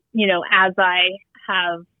 as I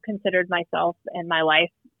have considered myself and my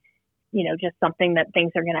life, just something that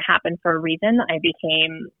things are going to happen for a reason, I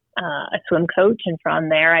became a swim coach. And from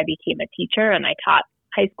there, I became a teacher and I taught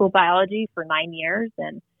high school biology for 9 years.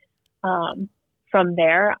 And from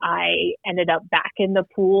there, I ended up back in the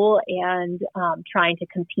pool and trying to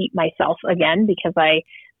compete myself again because I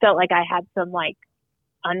felt like I had some like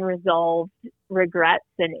unresolved regrets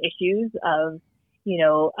and issues of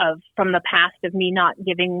from the past of me not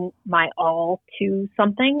giving my all to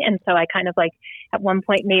something. And so I kind of like at one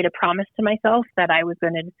point made a promise to myself that I was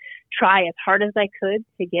going to try as hard as I could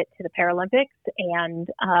to get to the Paralympics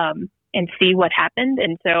and see what happened.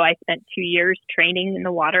 And so I spent 2 years training in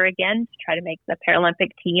the water again to try to make the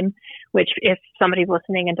Paralympic team, which if somebody's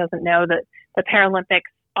listening and doesn't know, that the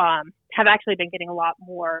Paralympics have actually been getting a lot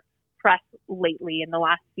more press lately in the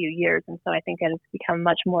last few years. And so I think it has become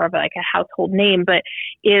much more of like a household name, but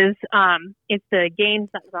is the games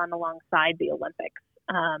that run alongside the Olympics.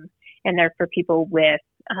 And they're for people with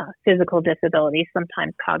physical disabilities,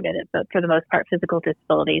 sometimes cognitive, but for the most part, physical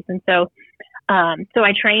disabilities. And so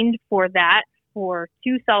I trained for that for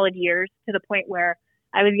 2 solid years to the point where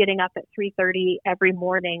I was getting up at 3:30 every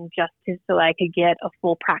morning so I could get a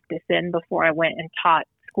full practice in before I went and taught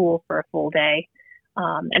school for a full day.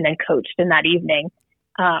 and then coached in that evening.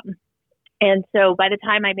 And so by the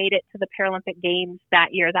time I made it to the Paralympic Games that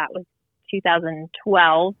year, that was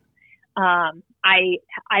 2012, I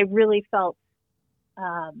really felt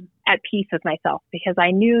at peace with myself, because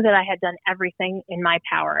I knew that I had done everything in my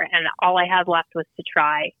power and all I had left was to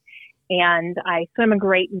try. And I swim a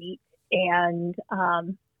great meet. And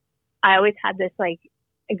I always had this, like,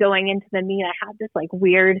 going into the meet, I had this like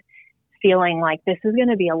weird feeling like this is going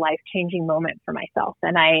to be a life-changing moment for myself.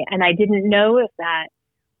 And I didn't know if that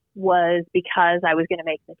was because I was going to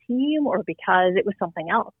make the team or because it was something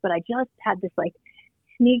else. But I just had this like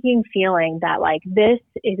sneaking feeling that like this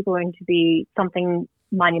is going to be something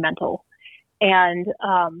monumental. And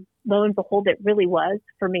lo and behold, it really was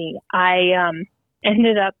for me. I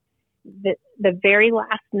ended up the very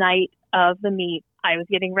last night of the meet, I was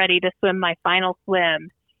getting ready to swim my final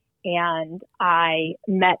swim, and I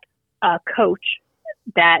met a coach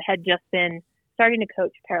that had just been starting to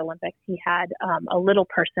coach Paralympics. He had a little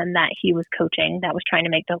person that he was coaching that was trying to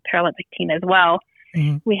make the Paralympic team as well.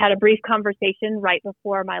 Mm-hmm. We had a brief conversation right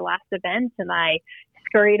before my last event, and I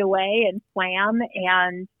scurried away and swam,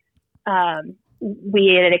 and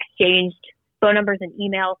we had exchanged phone numbers and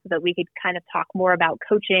emails so that we could kind of talk more about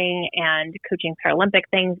coaching and coaching Paralympic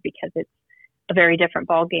things, because it's a very different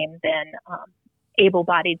ball game than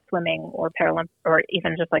able-bodied swimming or Paralympic, or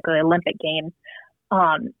even just like the Olympic Games.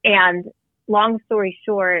 And long story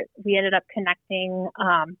short, we ended up connecting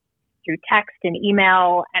through text and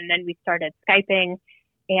email, and then we started Skyping.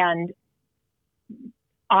 And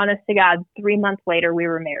honest to God, 3 months later, we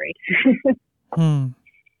were married.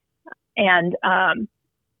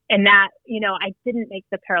 And that, you know, I didn't make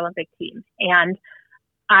the Paralympic team. And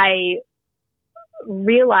I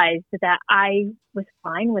realized that I was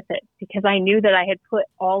fine with it, because I knew that I had put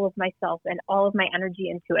all of myself and all of my energy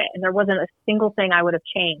into it. And there wasn't a single thing I would have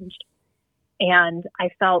changed. And I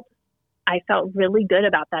felt really good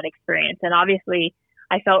about that experience. And obviously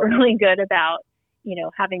I felt really good about, you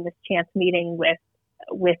know, having this chance meeting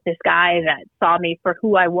with this guy that saw me for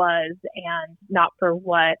who I was and not for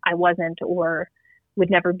what I wasn't or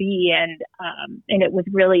would never be. And it was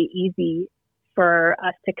really easy for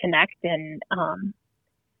us to connect. And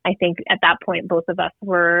I think at that point, both of us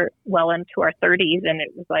were well into our 30s, and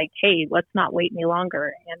it was like, hey, let's not wait any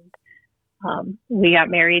longer. And we got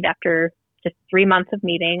married after just 3 months of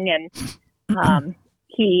meeting. And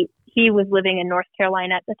he was living in North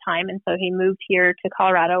Carolina at the time, and so he moved here to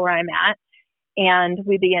Colorado, where I'm at. And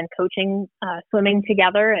we began coaching swimming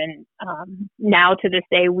together. And now to this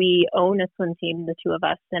day, we own a swim team, the two of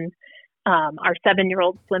us. And our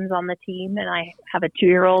 7-year-old swims on the team, and I have a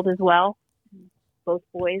 2-year-old as well, both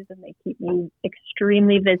boys, and they keep me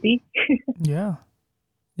extremely busy. Yeah.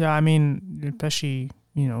 I mean, especially,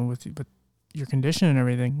 you know, with your condition and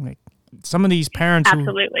everything, like some of these parents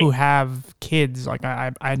who have kids, like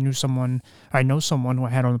I know someone who I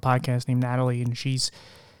had on the podcast named Natalie, and she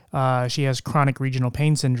has chronic regional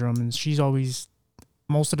pain syndrome, and she's always,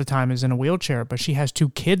 most of the time, is in a wheelchair, but she has 2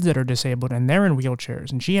 kids that are disabled, and they're in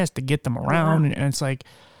wheelchairs, and she has to get them around. And it's like,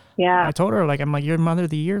 yeah, I told her, like, I'm like, you're Mother of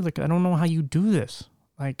the Year. Like, I don't know how you do this.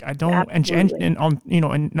 Like, I don't, and on, you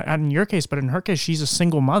know, and not in your case, but in her case, she's a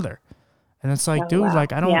single mother. And it's like, dude,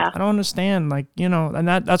 like, I don't understand. Like, you know, and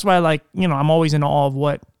that's why, like, you know, I'm always in awe of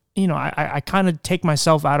what, you know, I kind of take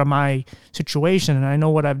myself out of my situation, and I know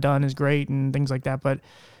what I've done is great and things like that. But,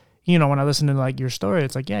 you know, when I listen to like your story,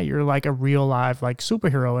 it's like, yeah, you're like a real live, like,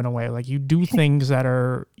 superhero in a way. Like, you do things that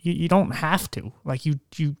are, you don't have to, like, you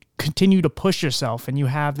continue to push yourself, and you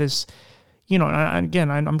have this, you know, and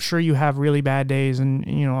again, I'm sure you have really bad days, and,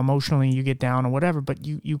 you know, emotionally you get down or whatever, but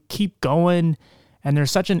you keep going, and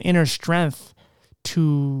there's such an inner strength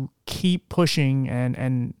to keep pushing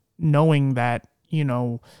and knowing that, you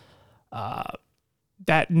know,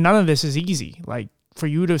 that none of this is easy. Like, for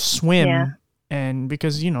you to swim, and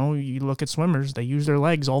because, you know, you look at swimmers, they use their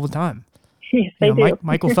legs all the time. Yes, they do.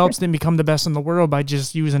 Michael Phelps didn't become the best in the world by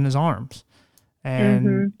just using his arms.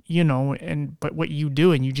 And, you know, but what you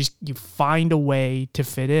do, and you find a way to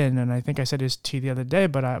fit in. And I think I said this to you the other day,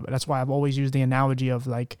 but that's why I've always used the analogy of,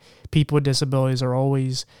 like, people with disabilities are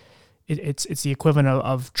always, it's the equivalent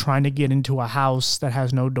of trying to get into a house that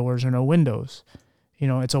has no doors or no windows. You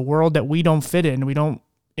know, it's a world that we don't fit in. We don't,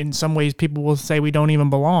 in some ways, people will say we don't even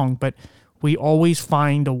belong, but we always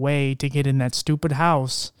find a way to get in that stupid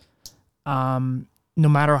house, no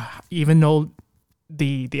matter, even though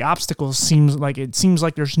the obstacles seems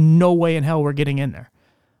like there's no way in hell we're getting in there.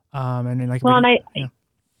 And like, well, and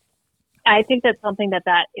I think that's something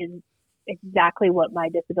that is exactly what my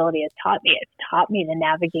disability has taught me. It's taught me to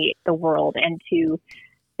navigate the world and to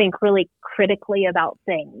think really critically about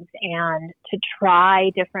things and to try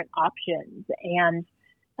different options and,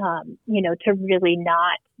 to really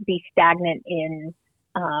not be stagnant in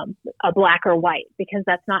a black or white, because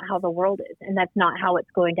that's not how the world is. And that's not how it's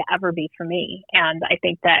going to ever be for me. And I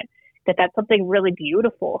think that's something really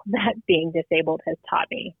beautiful that being disabled has taught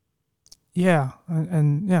me. Yeah.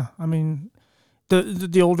 And yeah, I mean,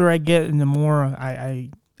 the older I get and the more I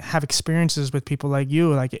have experiences with people like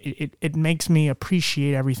you, like it makes me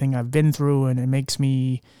appreciate everything I've been through, and it makes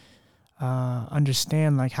me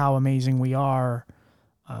understand like how amazing we are.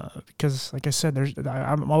 Because like I said,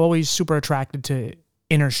 I'm always super attracted to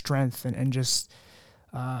inner strength and just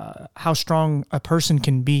how strong a person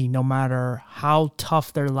can be, no matter how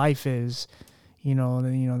tough their life is. There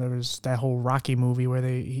was that whole Rocky movie where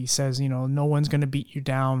he says, no one's going to beat you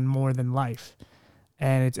down more than life.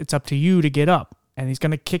 And it's up to you to get up. And he's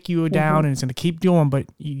going to kick you down, and he's going to keep doing. But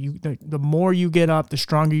the more you get up, the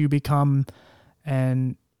stronger you become.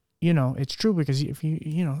 And, it's true, because if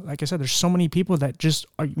like I said, there's so many people that just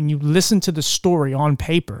when you listen to the story on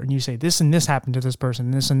paper and you say this and this happened to this person,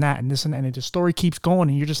 and this and that, and this and that, and the story keeps going,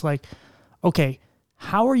 and you're just like, okay,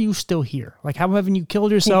 how are you still here? Like, how haven't you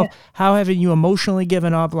killed yourself? Yeah. How haven't you emotionally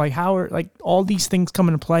given up? Like, how are, like, all these things come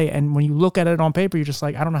into play. And when you look at it on paper, you're just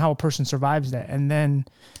like, I don't know how a person survives that. And then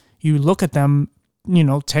you look at them,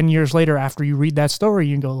 10 years later after you read that story,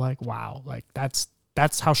 you go like, wow, like that's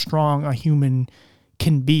how strong a human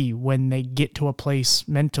can be when they get to a place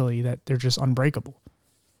mentally that they're just unbreakable.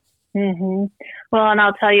 Mm-hmm. Well, and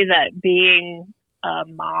I'll tell you that being a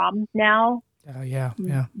mom now,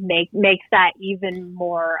 makes that even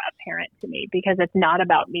more apparent to me, because it's not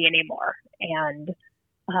about me anymore. And,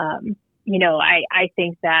 I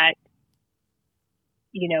think that,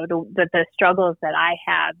 the struggles that I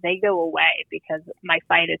have, they go away because my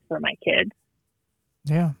fight is for my kids.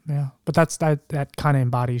 Yeah. Yeah. But that kind of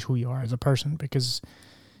embodies who you are as a person, because,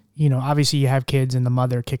 obviously you have kids and the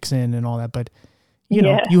mother kicks in and all that, but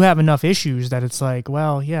you have enough issues that it's like,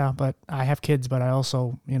 well, yeah, but I have kids, but I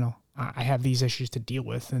also, I have these issues to deal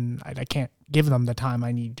with, and I can't give them the time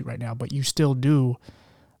I need right now, but you still do.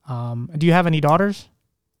 Do you have any daughters?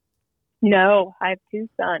 No, I have 2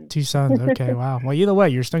 sons. 2 sons. Okay. Wow. Well, either way,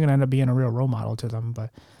 you're still going to end up being a real role model to them.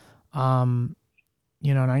 But, and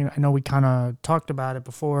I know we kind of talked about it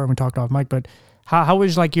before and we talked off mic, but how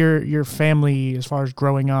was like your family as far as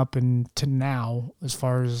growing up and to now, as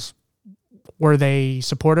far as were they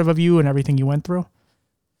supportive of you and everything you went through?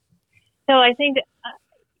 So I think,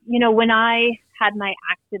 when I had my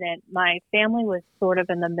accident, my family was sort of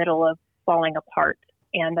in the middle of falling apart.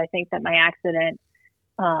 And I think that my accident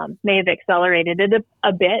may have accelerated it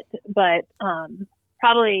a bit, but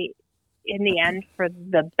probably in the end for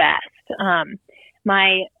the best.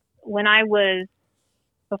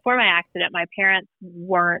 Before my accident, my parents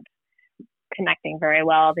weren't connecting very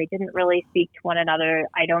well. They didn't really speak to one another.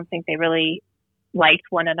 I don't think they really liked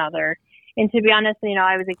one another. And to be honest,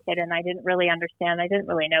 I was a kid and I didn't really understand. I didn't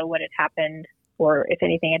really know what had happened or if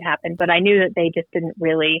anything had happened, but I knew that they just didn't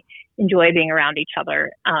really enjoy being around each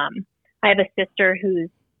other. I have a sister who's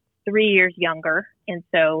 3 years younger, and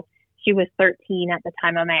so she was 13 at the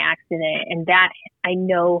time of my accident, and that I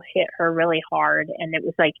know hit her really hard. And it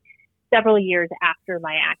was like several years after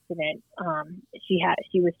my accident,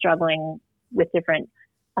 she was struggling with different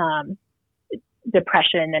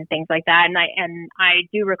depression and things like that. And I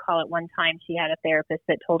do recall at one time she had a therapist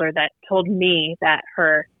that told me that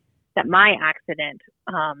my accident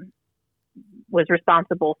was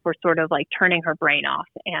responsible for sort of like turning her brain off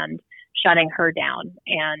and shutting her down.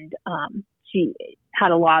 And she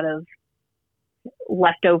had a lot of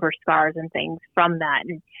leftover scars and things from that.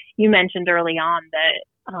 And you mentioned early on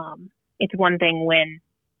that it's one thing when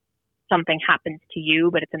something happens to you,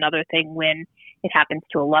 but it's another thing when it happens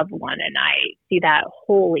to a loved one. And I see that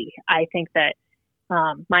wholly. I think that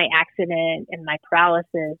my accident and my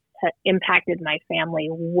paralysis impacted my family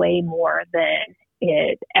way more than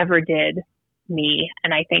it ever did me.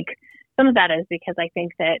 And I think some of that is because I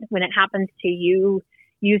think that when it happens to you,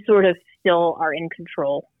 you sort of still are in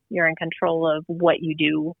control. You're in control of what you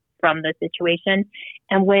do from the situation.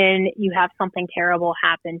 And when you have something terrible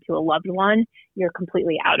happen to a loved one, you're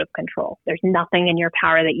completely out of control. There's nothing in your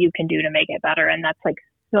power that you can do to make it better. And that's like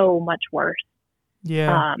so much worse.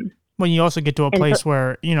 Yeah. When you also get to a place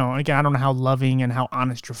where, again, I don't know how loving and how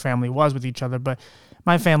honest your family was with each other, but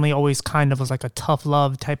my family always kind of was like a tough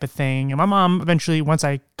love type of thing. And my mom eventually, once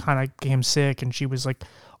I kind of became sick and she was like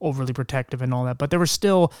overly protective and all that, but there's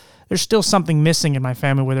still something missing in my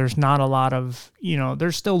family where there's not a lot of,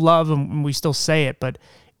 there's still love and we still say it, but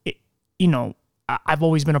I've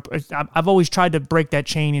always been I've always tried to break that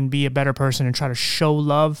chain and be a better person and try to show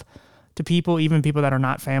love to people, even people that are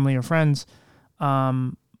not family or friends.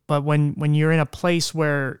 But when you're in a place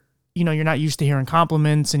where, you know, you're not used to hearing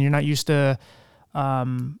compliments and you're not used to, I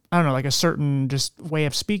don't know, like a certain just way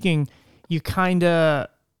of speaking, you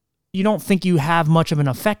don't think you have much of an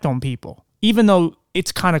effect on people, even though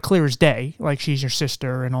it's kind of clear as day, like she's your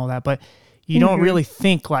sister and all that, but you don't really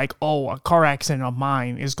think like, oh, a car accident of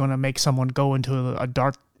mine is going to make someone go into a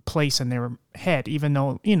dark place in their head, even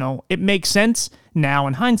though, you know, it makes sense now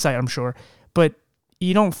in hindsight, I'm sure, but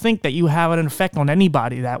you don't think that you have an effect on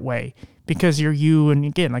anybody that way because you're you. And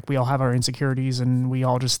again, like we all have our insecurities and we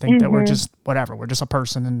all just think that we're just whatever, we're just a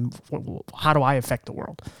person and how do I affect the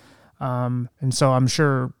world? And so I'm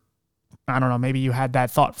sure, I don't know, maybe you had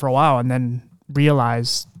that thought for a while and then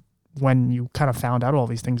realized when you kind of found out all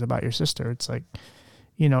these things about your sister, it's like,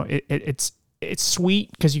 you know, it's sweet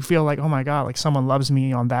because you feel like, oh my God, like someone loves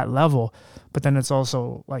me on that level. But then it's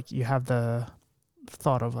also like you have the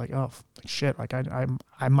thought of like, oh shit, like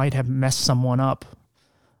I might have messed someone up.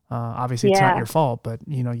 Obviously it's not your fault, but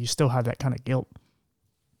you know, you still have that kind of guilt.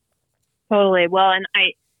 Totally. Well, and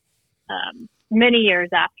many years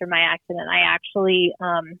after my accident, I actually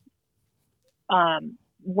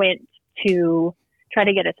went to try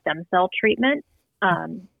to get a stem cell treatment,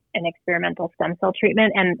 an experimental stem cell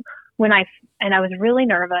treatment. And I was really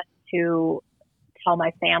nervous to tell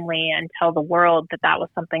my family and tell the world that was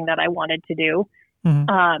something that I wanted to do. And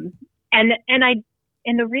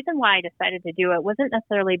the reason why I decided to do it wasn't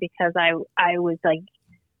necessarily because I was like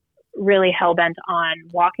really hell bent on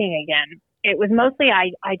walking again. It was mostly,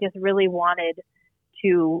 I just really wanted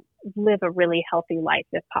to live a really healthy life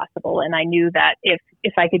if possible. And I knew that if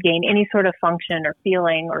I could gain any sort of function or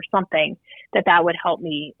feeling or something, that would help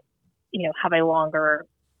me, you know, have a longer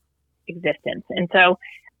existence. And so,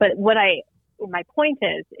 but my point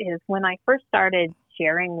is when I first started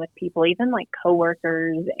sharing with people, even like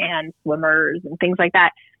coworkers and swimmers and things like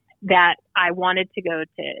that I wanted to go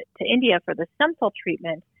to India for the stem cell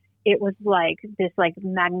treatment, it was like this like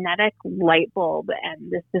magnetic light bulb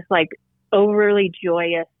and this like overly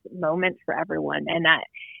joyous moment for everyone. And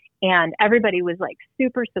everybody was like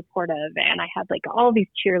super supportive. And I had like all these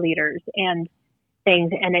cheerleaders and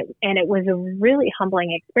things. And it was a really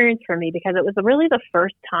humbling experience for me because it was really the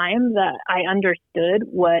first time that I understood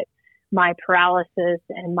what my paralysis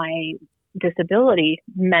and my disability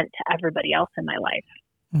meant to everybody else in my life.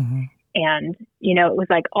 Mm-hmm. And, you know, it was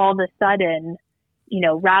like all of a sudden, you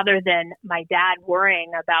know, rather than my dad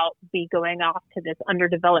worrying about me going off to this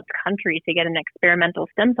underdeveloped country to get an experimental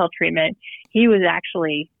stem cell treatment, he was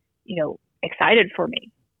actually, you know, excited for me.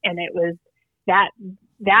 And it was that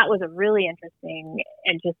was a really interesting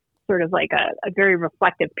and just sort of like a very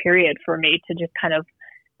reflective period for me to just kind of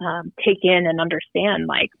take in and understand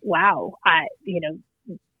like, wow, you know,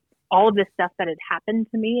 all of this stuff that had happened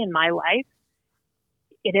to me in my life,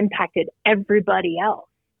 it impacted everybody else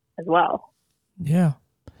as well. Yeah.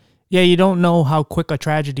 Yeah, you don't know how quick a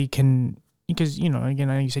tragedy can, because, you know, again,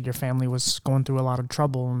 I know you said your family was going through a lot of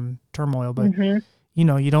trouble and turmoil, but, you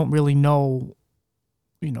know, you don't really know,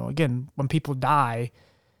 you know, again, when people die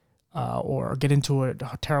or get into a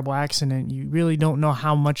terrible accident, you really don't know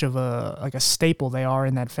how much of a staple they are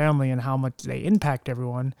in that family and how much they impact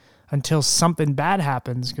everyone until something bad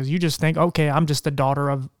happens, because you just think, okay, I'm just the daughter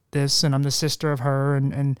of this and I'm the sister of her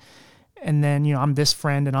and then, you know, I'm this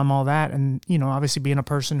friend and I'm all that. And, you know, obviously being a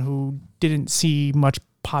person who didn't see much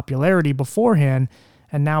popularity beforehand,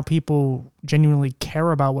 and now people genuinely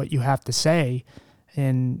care about what you have to say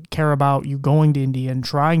and care about you going to India and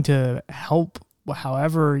trying to help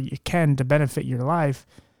however you can to benefit your life.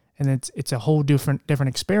 And it's a whole different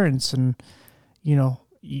experience. And, you know,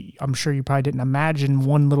 I'm sure you probably didn't imagine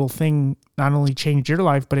one little thing not only changed your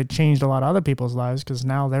life, but it changed a lot of other people's lives, because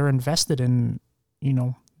now they're invested in, you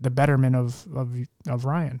know, the betterment of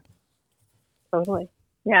Ryan. Totally.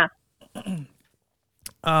 Yeah.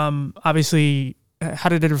 Obviously, how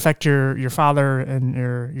did it affect your father and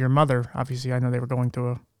your mother? Obviously, I know they were going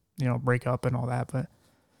through a breakup and all that, but.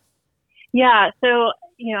 Yeah. So,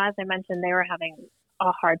 you know, as I mentioned, they were having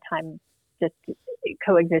a hard time just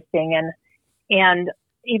coexisting, and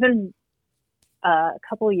even a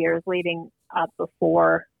couple of years leading up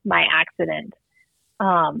before my accident,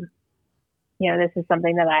 you know, this is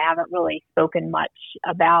something that I haven't really spoken much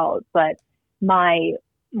about, but my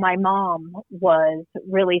mom was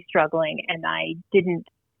really struggling, and I didn't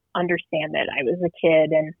understand it. I was a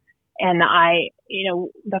kid, and I, you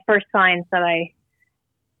know, the first signs that I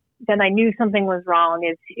knew something was wrong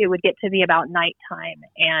is it would get to be about nighttime,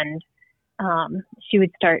 and she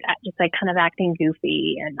would start just like kind of acting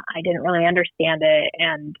goofy, and I didn't really understand it.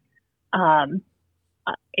 And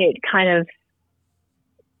it kind of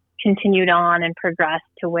continued on and progressed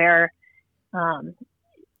to where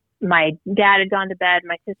my dad had gone to bed,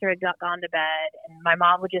 my sister had gone to bed, and my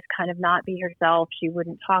mom would just kind of not be herself. She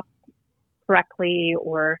wouldn't talk correctly,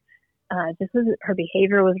 or her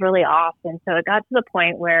behavior was really off. And so it got to the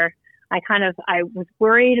point where I was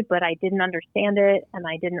worried, but I didn't understand it, and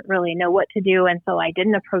I didn't really know what to do. And so I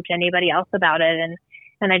didn't approach anybody else about it.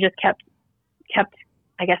 And I just kept,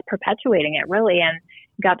 I guess, perpetuating it really. And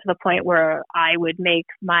got to the point where I would make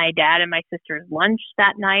my dad and my sister's lunch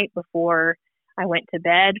that night before I went to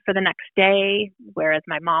bed for the next day, whereas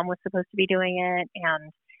my mom was supposed to be doing it,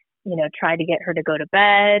 and, try to get her to go to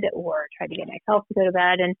bed or try to get myself to go to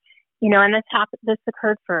bed. And, and this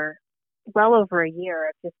occurred for well over a year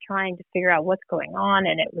of just trying to figure out what's going on.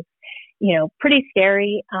 And it was, pretty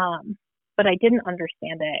scary. But I didn't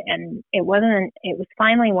understand it. And it was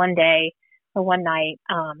finally one day or one night,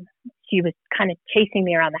 she was kind of chasing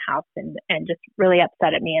me around the house and just really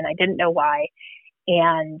upset at me. And I didn't know why.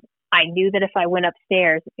 And I knew that if I went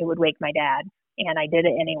upstairs, it would wake my dad. And I did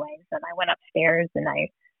it anyways. And I went upstairs and I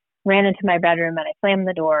ran into my bedroom and I slammed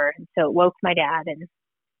the door. And so it woke my dad,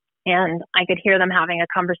 and I could hear them having a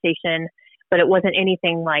conversation, but it wasn't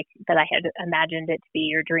anything like that I had imagined it to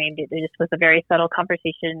be or dreamed. It just was a very subtle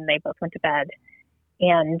conversation. They both went to bed.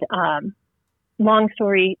 And long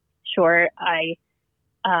story short,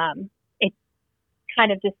 it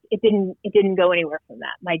kind of just, it didn't go anywhere from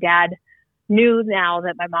that. My dad knew now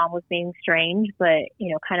that my mom was being strange, but,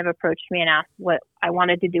 kind of approached me and asked what I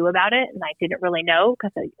wanted to do about it. And I didn't really know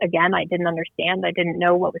because, again, I didn't understand. I didn't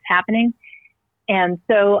know what was happening. And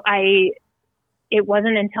so it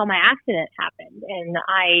wasn't until my accident happened and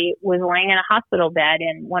I was laying in a hospital bed,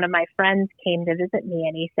 and one of my friends came to visit me,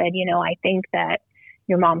 and he said, I think that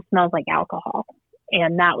your mom smells like alcohol.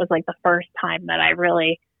 And that was like the first time that I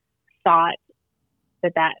really thought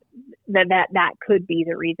that could be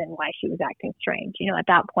the reason why she was acting strange. At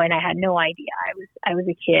that point I had no idea. I was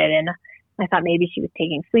a kid, and I thought maybe she was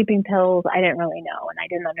taking sleeping pills. I didn't really know, and I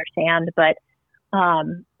didn't understand. But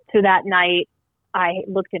so that night I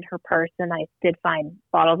looked in her purse and I did find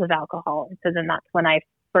bottles of alcohol. And so then that's when I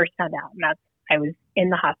first found out. And I was in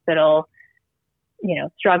the hospital,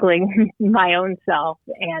 struggling my own self,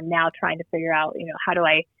 and now trying to figure out, how do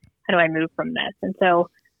I move from this? And so,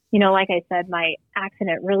 like I said, my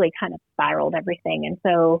accident really kind of spiraled everything. And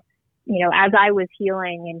so, as I was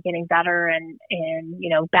healing and getting better and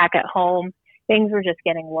back at home, things were just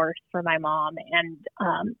getting worse for my mom.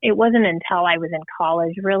 And it wasn't until I was in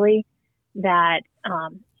college really that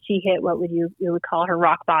she hit what you would call her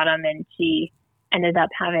rock bottom, and she ended up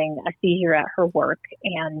having a seizure at her work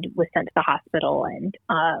and was sent to the hospital and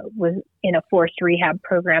was in a forced rehab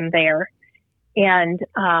program there. And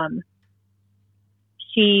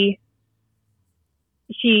she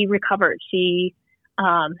recovered. She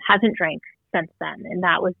hasn't drank since then, and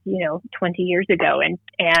that was 20 years ago. And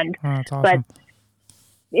oh, that's awesome. But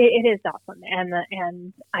it is awesome,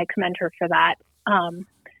 and I commend her for that.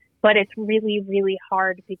 But it's really, really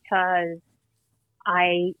hard because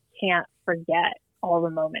I can't forget all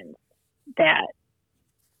the moments that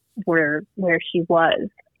where she was,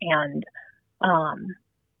 and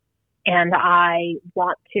I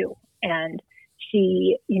want to. And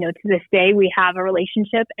she, to this day, we have a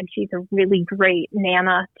relationship, and she's a really great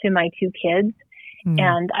nana to my two kids,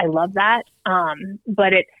 and I love that.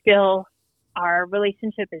 But it's still, our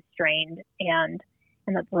relationship is strained, and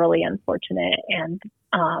that's really unfortunate. And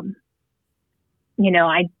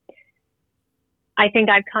I think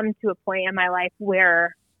I've come to a point in my life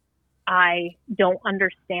where I don't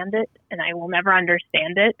understand it, and I will never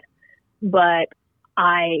understand it, but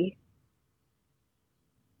I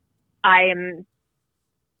am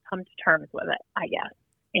come to terms with it, I guess.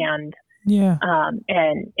 And yeah,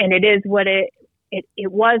 and it is what it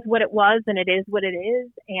was what it was, and it is what it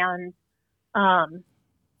is. And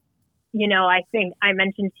I think I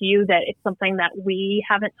mentioned to you that it's something that we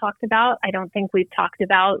haven't talked about. I don't think we've talked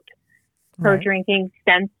about her drinking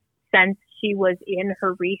since she was in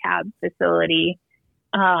her rehab facility.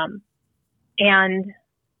 And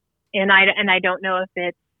I don't know if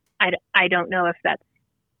it's, I don't know if that's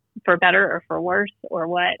for better or for worse or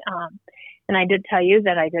what. And I did tell you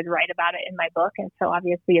that I did write about it in my book. And so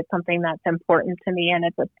obviously it's something that's important to me, and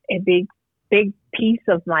it's a big piece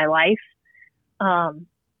of my life.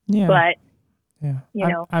 Yeah. But,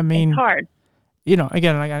 yeah, I mean, it's hard.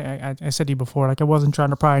 Again, like I said to you before, like I wasn't trying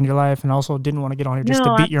to pry in your life, and also didn't want to get on here just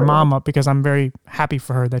to beat your mom up, because I'm very happy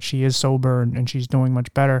for her that she is sober and she's doing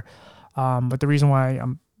much better. But the reason why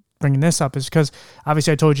I'm bringing this up is because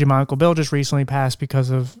obviously I told you my Uncle Bill just recently passed because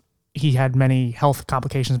of he had many health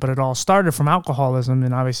complications, but it all started from alcoholism.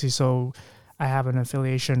 And obviously, so I have an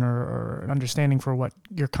affiliation or an understanding for what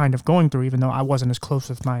you're kind of going through, even though I wasn't as close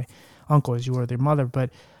with my uncle as you were with your mother.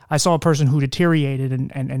 But I saw a person who deteriorated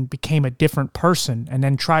and became a different person and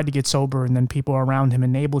then tried to get sober, and then people around him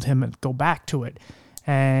enabled him to go back to it.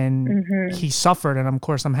 And he suffered. And of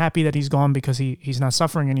course, I'm happy that he's gone because he's not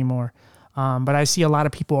suffering anymore. But I see a lot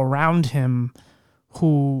of people around him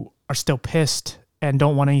who are still pissed and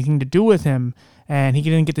don't want anything to do with him. And he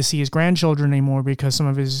didn't get to see his grandchildren anymore because some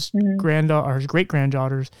of his his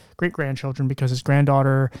great-grandchildren, because his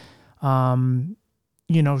granddaughter,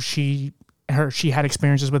 she had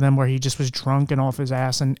experiences with him where he just was drunk and off his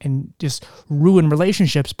ass and just ruined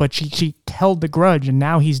relationships, but she held the grudge, and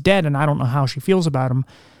now he's dead, and I don't know how she feels about him.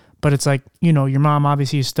 But it's like, your mom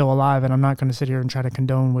obviously is still alive, and I'm not going to sit here and try to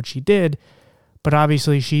condone what she did, but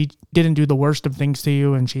obviously she didn't do the worst of things to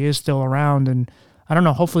you, and she is still around. And I don't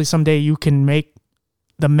know, hopefully someday you can make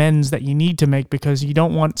the amends that you need to make, because you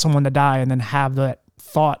don't want someone to die and then have that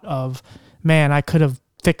thought of, man, I could have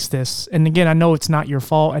fixed this. And again, I know it's not your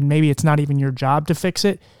fault, and maybe it's not even your job to fix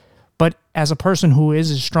it. But as a person who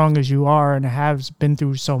is as strong as you are and has been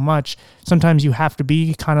through so much, sometimes you have to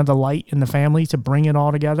be kind of the light in the family to bring it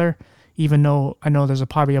all together, even though I know there's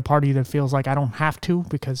probably a party that feels like I don't have to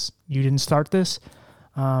because you didn't start this.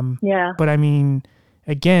 But I mean,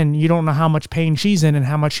 again, you don't know how much pain she's in and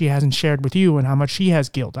how much she hasn't shared with you and how much she has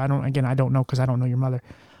guilt. I don't know because I don't know your mother.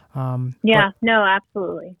 No,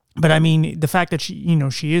 absolutely. But I mean, the fact that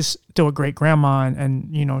she is still a great grandma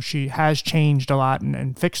and she has changed a lot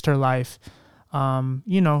and fixed her life.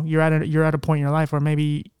 You're at a point in your life where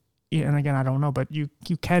maybe, and again, I don't know, but you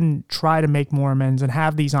can try to make more amends and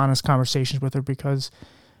have these honest conversations with her, because,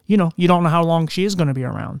 you don't know how long she is going to be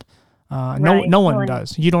around. No one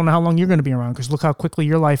does. You don't know how long you're going to be around, because look how quickly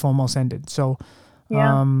your life almost ended. So,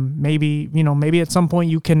 maybe at some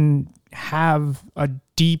point you can have a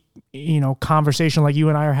deep, conversation like you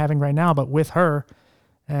and I are having right now, but with her,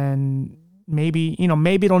 and maybe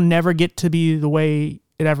it'll never get to be the way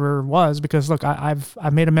it ever was, because look, I've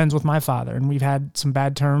made amends with my father, and we've had some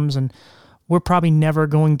bad terms, and we're probably never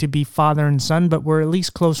going to be father and son, but we're at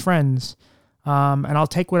least close friends. And I'll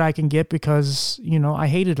take what I can get, because, I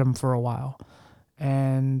hated him for a while.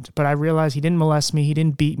 But I realized he didn't molest me. He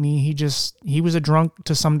didn't beat me. He was a drunk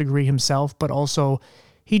to some degree himself, but also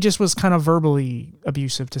he just was kind of verbally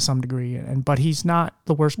abusive to some degree. But he's not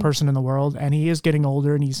the worst person in the world, and he is getting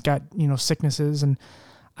older, and he's got, sicknesses, and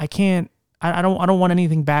I don't want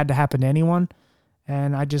anything bad to happen to anyone.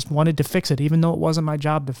 And I just wanted to fix it, even though it wasn't my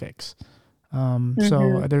job to fix.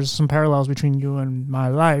 So there's some parallels between you and my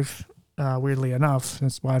life. Weirdly enough,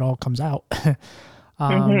 that's why it all comes out.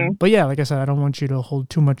 But yeah, like I said, I don't want you to hold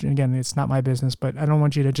too much. Again, it's not my business, but I don't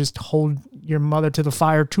want you to just hold your mother to the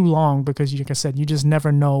fire too long, because like I said, you just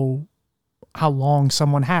never know how long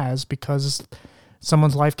someone has, because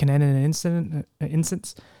someone's life can end in an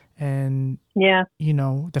instance. And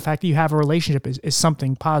the fact that you have a relationship is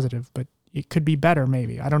something positive, but it could be better.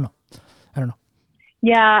 Maybe. I don't know.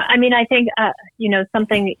 Yeah. I mean, I think,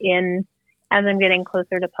 something as I'm getting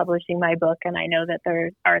closer to publishing my book, and I know that there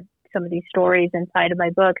are some of these stories inside of my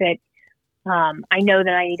book that I know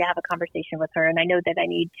that I need to have a conversation with her, and I know that I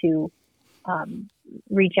need to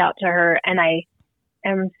reach out to her, and I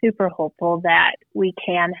am super hopeful that we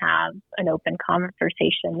can have an open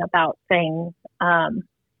conversation about things.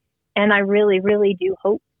 And I really, really do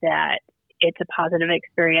hope that it's a positive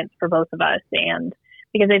experience for both of us. And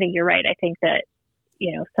because I think you're right, I think that,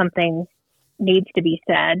 something needs to be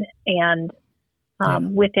said, and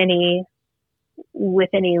with any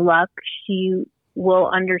luck, she will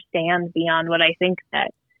understand beyond what I think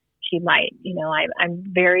that she might. I'm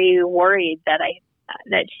very worried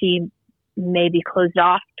that she may be closed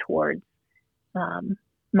off towards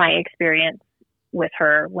my experience with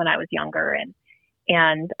her when I was younger,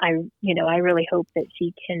 and I really hope that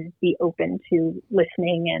she can be open to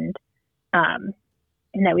listening, and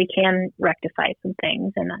that we can rectify some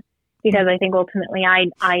things. And because I think ultimately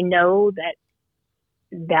I know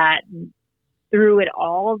that through it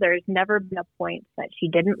all, there's never been a point that she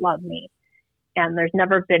didn't love me, and there's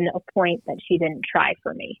never been a point that she didn't try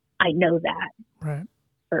for me. I know that, right,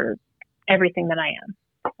 for everything that I am.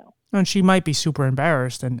 So. And she might be super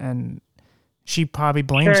embarrassed, and she probably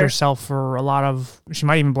blames herself for a lot of, she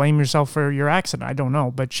might even blame herself for your accident. I don't know,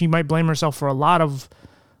 but she might blame herself for a lot of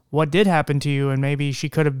what did happen to you, and maybe she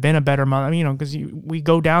could have been a better mother, because we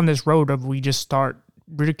go down this road of, we just start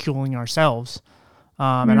ridiculing ourselves.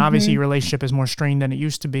 And obviously your relationship is more strained than it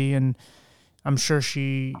used to be. And I'm sure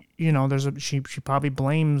she, she probably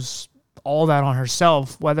blames all that on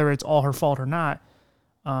herself, whether it's all her fault or not.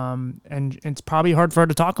 And it's probably hard for her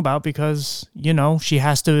to talk about because, she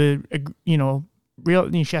has to,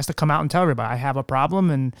 she has to come out and tell everybody, I have a problem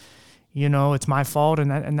and, it's my fault.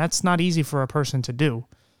 And that's not easy for a person to do,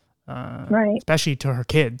 Right. especially to her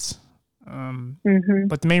kids.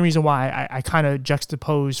 But the main reason why I kind of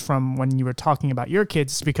juxtapose from when you were talking about your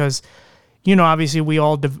kids is because, obviously we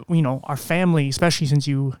all, our family, especially since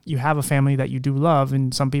you have a family that you do love,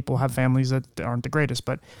 and some people have families that aren't the greatest,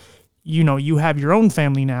 but you have your own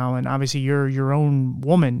family now, and obviously you're your own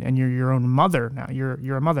woman and you're your own mother now.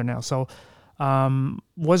 You're a mother now. So,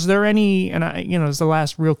 was there any, and it's the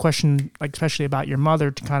last real question, like especially about your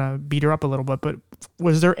mother, to kind of beat her up a little bit, but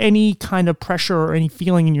was there any kind of pressure or any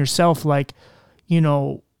feeling in yourself, like,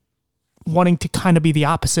 wanting to kind of be the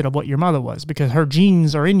opposite of what your mother was, because her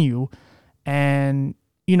genes are in you, and,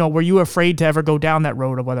 were you afraid to ever go down that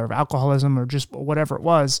road of whether of alcoholism or just whatever it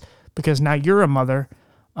was, because now you're a mother,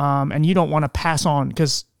 and you don't want to pass on,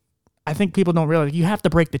 because I think people don't realize you have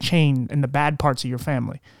to break the chain in the bad parts of your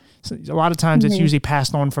family. So a lot of times it's usually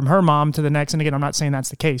passed on from her mom to the next. And again, I'm not saying that's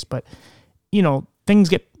the case, but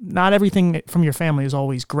not everything from your family is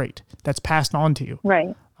always great. That's passed on to you.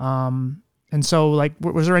 Right. And so like,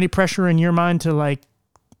 was there any pressure in your mind to like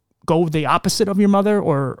go the opposite of your mother,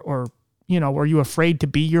 or were you afraid to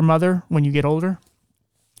be your mother when you get older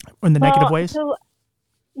in the negative ways? So,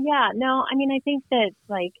 yeah, no, I mean, I think that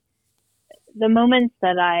like the moments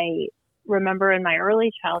that I remember in my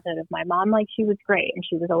early childhood of my mom, like she was great, and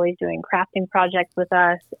she was always doing crafting projects with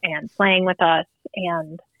us and playing with us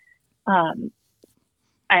and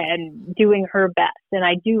doing her best. And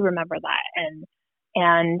I do remember that.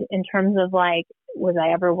 And in terms of like, was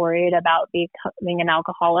I ever worried about becoming an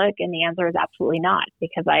alcoholic? And the answer is absolutely not,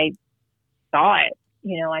 because I saw it,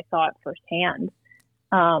 I saw it firsthand.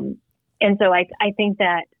 And so I think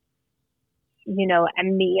that,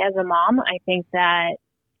 and me as a mom, I think that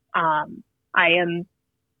I am,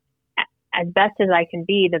 as best as I can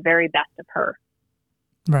be, the very best of her.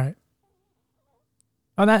 Right.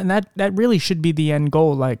 Oh, that really should be the end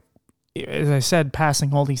goal. Like, as I said,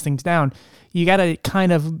 passing all these things down, you got to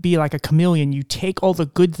kind of be like a chameleon. You take all the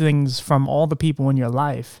good things from all the people in your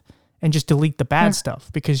life and just delete the bad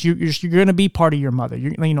stuff, because you're going to be part of your mother.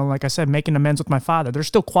 Like I said, making amends with my father. There's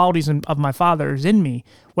still qualities of my father's in me,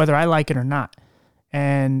 whether I like it or not.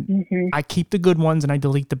 And I keep the good ones and I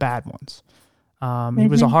delete the bad ones. He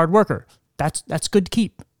was a hard worker. That's good to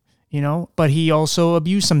keep, but he also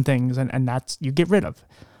abused some things, and that's, you get rid of.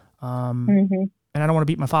 And I don't want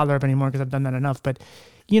to beat my father up anymore because I've done that enough, but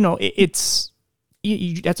that's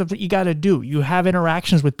what you got to do. You have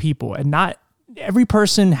interactions with people, and not every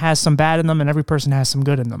person has some bad in them and every person has some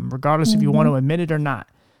good in them, regardless if you want to admit it or not.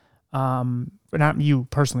 But not you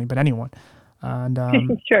personally, but anyone. And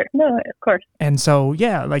sure. No, of course. And so,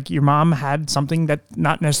 yeah, like your mom had something that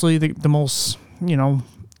not necessarily the most,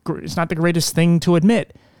 it's not the greatest thing to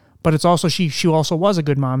admit, but it's also, she also was a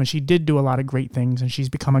good mom, and she did do a lot of great things, and she's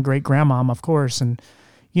become a great grandmom, of course. And,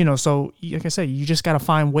 so like I said, you just got to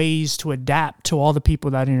find ways to adapt to all the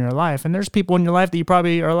people that are in your life. And there's people in your life that you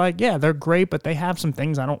probably are like, yeah, they're great, but they have some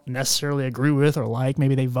things I don't necessarily agree with or like.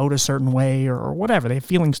 Maybe they vote a certain way or whatever. They have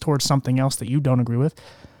feelings towards something else that you don't agree with.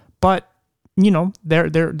 But,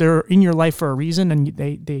 they're in your life for a reason, and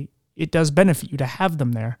it does benefit you to have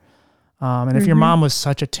them there. And if your mom was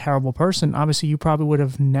such a terrible person, obviously you probably would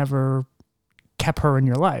have never kept her in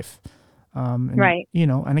your life. Right.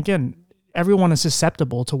 And again, everyone is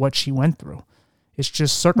susceptible to what she went through. It's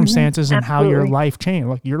just circumstances and how your life changed.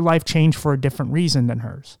 Like, your life changed for a different reason than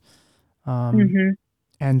hers.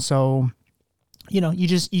 And so, you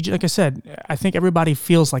like I said, I think everybody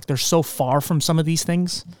feels like they're so far from some of these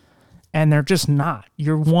things, and they're just not.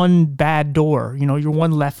 You're one bad door, you're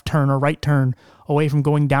one left turn or right turn away from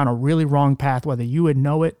going down a really wrong path, whether you would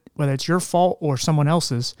know it, whether it's your fault or someone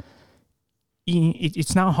else's.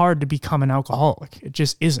 It's not hard to become an alcoholic. It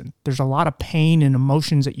just isn't. There's a lot of pain and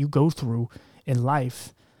emotions that you go through in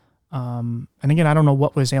life. And again, I don't know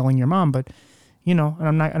what was ailing your mom, but and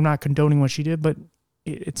I'm not condoning what she did, but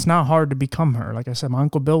it's not hard to become her. Like I said, my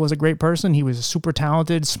Uncle Bill was a great person. He was a super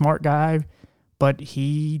talented, smart guy, but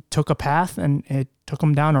he took a path and it took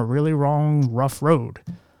him down a really wrong, rough road.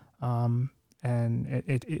 And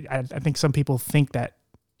I think some people think that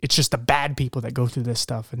it's just the bad people that go through this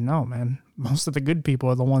stuff. And no, man, most of the good people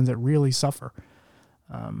are the ones that really suffer.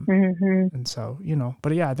 And so,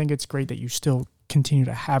 but yeah, I think it's great that you still continue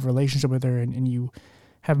to have a relationship with her, and you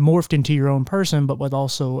have morphed into your own person, but with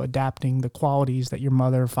also adapting the qualities that your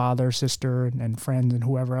mother, father, sister, and friends and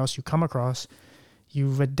whoever else you come across,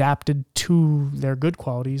 you've adapted to their good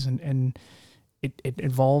qualities, and it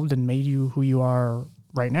evolved and made you who you are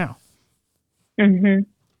right now. Mm-hmm.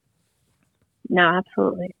 No,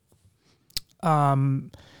 absolutely.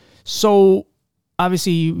 So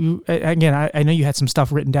obviously you again, I know you had some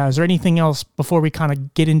stuff written down. Is there anything else before we kind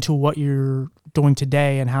of get into what you're doing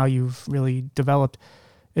today and how you've really developed?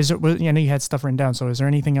 I know you had stuff written down. So is there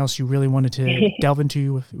anything else you really wanted to delve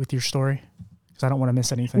into with your story? Because I don't want to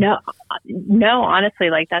miss anything. No, honestly,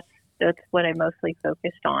 like that's what I mostly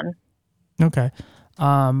focused on. Okay.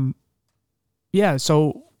 Yeah.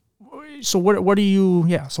 So what are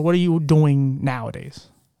you doing nowadays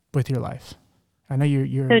with your life? I know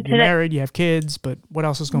you're married, you have kids, but what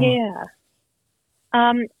else is going on?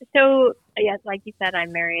 Yeah. So yes, like you said,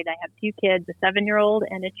 I'm married. I have 2 kids, a 7-year-old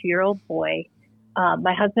and a 2-year-old boy.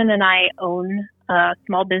 My husband and I own a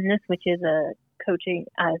small business, which is a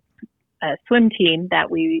swim team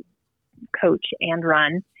that we coach and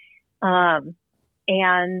run.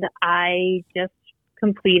 And I just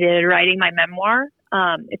completed writing my memoir.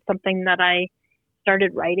 It's something that I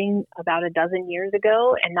started writing about a dozen years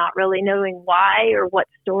ago and not really knowing why or what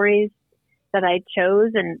stories that I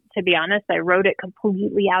chose. And to be honest, I wrote it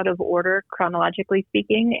completely out of order, chronologically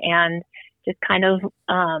speaking, and just kind of,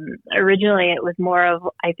 originally it was more of,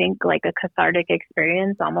 I think, like a cathartic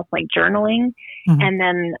experience, almost like journaling. Mm-hmm. And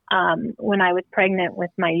then, when I was pregnant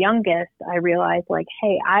with my youngest, I realized like,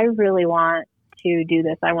 hey, I really want to do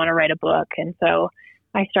this. I want to write a book. And so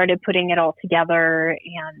I started putting it all together,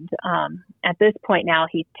 and at this point now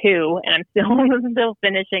he's 2, and I'm still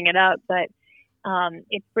finishing it up, but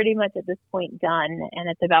it's pretty much at this point done, and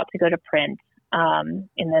it's about to go to print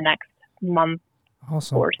in the next month or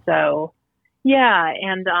so. Yeah,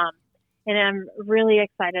 and I'm really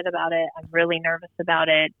excited about it. I'm really nervous about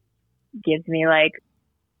it. Gives me like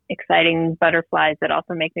exciting butterflies that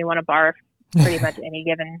also make me want to barf pretty much any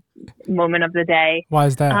given moment of the day. Why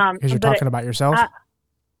is that? Because you're talking about yourself?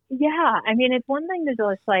 Yeah. I mean, it's one thing to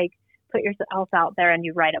just like put yourself out there and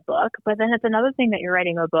you write a book, but then it's another thing that you're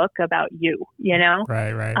writing a book about you, you know?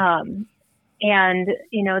 Right. And,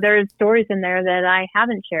 you know, there's stories in there that I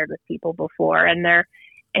haven't shared with people before. And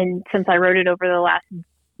since I wrote it over the last,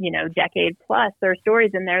 you know, decade plus, there are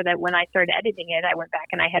stories in there that when I started editing it, I went back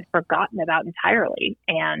and I had forgotten about entirely.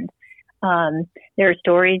 And there are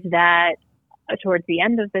stories that towards the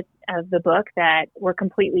end of the book that were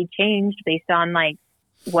completely changed based on like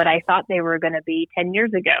what I thought they were going to be 10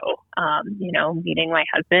 years ago. You know, meeting my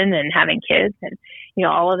husband and having kids, and, you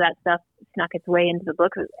know, all of that stuff snuck its way into the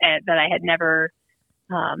book that I had never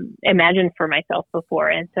imagined for myself before.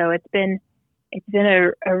 And so it's been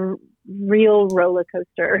a real roller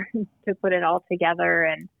coaster to put it all together.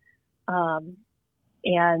 And I'm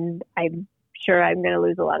sure I'm going to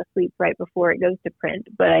lose a lot of sleep right before it goes to print.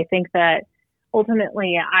 But I think that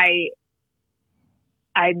ultimately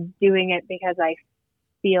I'm doing it because I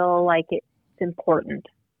feel like it's important.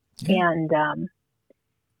 Yeah.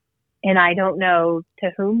 And I don't know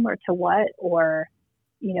to whom or to what, or,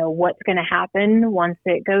 you know, what's going to happen once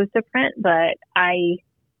it goes to print, but I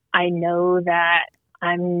know that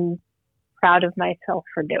I'm proud of myself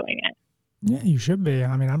for doing it. Yeah, you should be.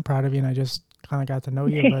 I mean, I'm proud of you, and I just kind of got to know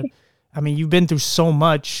you, but I mean, you've been through so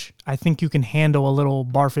much. I think you can handle a little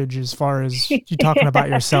barfage as far as you talking about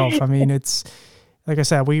yourself. I mean, it's like I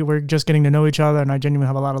said, we're just getting to know each other, and I genuinely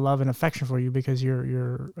have a lot of love and affection for you because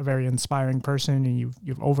you're a very inspiring person, and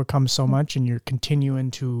you've overcome so much, and you're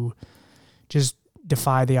continuing to just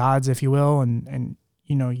defy the odds, if you will, and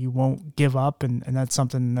you know, you won't give up, and that's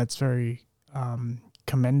something that's very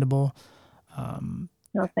commendable.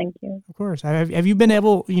 No, thank you. Of course. Have you been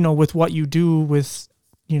able, you know, with what you do with,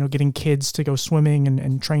 you know, getting kids to go swimming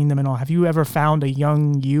and train them and all, have you ever found a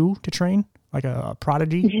young you to train, like a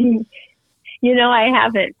prodigy? You know, I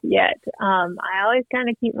haven't yet. I always kind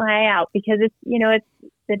of keep my eye out because it's, you know, it's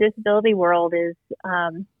the disability world is,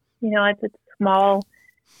 you know, it's a small,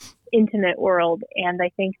 intimate world. And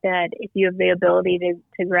I think that if you have the ability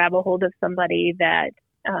to grab a hold of somebody that,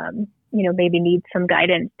 you know, maybe needs some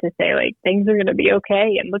guidance to say like, things are going to be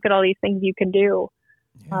okay. And look at all these things you can do.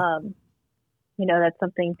 Yeah. You know, that's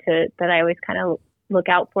something that I always kind of look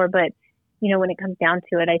out for. But, you know, when it comes down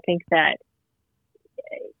to it, I think that,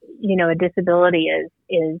 you know, a disability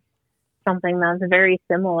is something that's very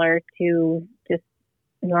similar to just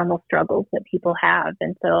normal struggles that people have.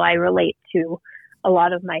 And so I relate to a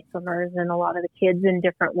lot of my swimmers and a lot of the kids in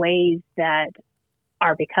different ways that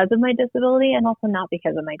are because of my disability and also not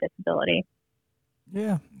because of my disability.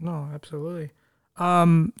 Yeah, no, absolutely.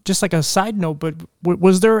 Just like a side note, but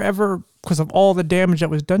was there ever, because of all the damage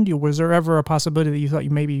that was done to you, was there ever a possibility that you thought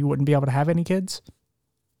maybe you wouldn't be able to have any kids?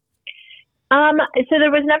 So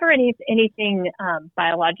there was never anything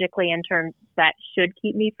biologically in terms that should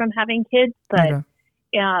keep me from having kids, Okay.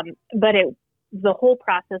 but the whole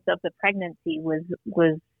process of the pregnancy was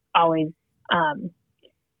always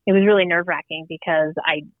it was really nerve wracking because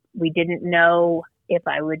we didn't know if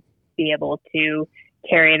I would be able to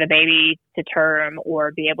carry the baby to term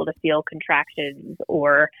or be able to feel contractions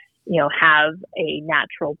or have a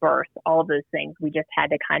natural birth. All of those things we just had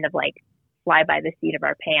to kind of like fly by the seat of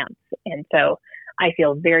our pants. And so I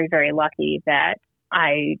feel very, very lucky that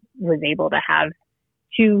I was able to have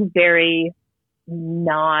two very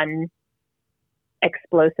non-explosive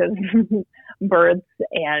births,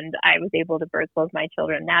 and I was able to birth both my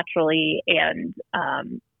children naturally. And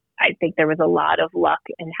I think there was a lot of luck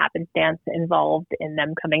and happenstance involved in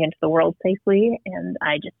them coming into the world safely. And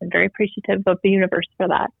I just am very appreciative of the universe for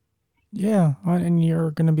that. Yeah. And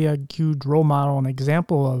you're going to be a huge role model and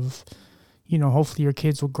example of, hopefully your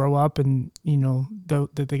kids will grow up and,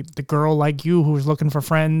 the girl like you who's looking for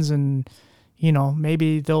friends and,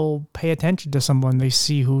 maybe they'll pay attention to someone they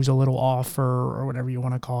see who's a little off or whatever you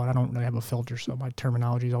want to call it. I don't really have a filter, so my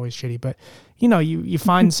terminology is always shitty. But, you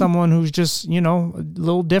find someone who's just, a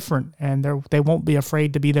little different and they won't be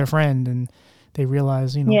afraid to be their friend. And they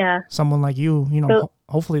realize, someone like you,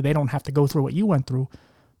 hopefully they don't have to go through what you went through,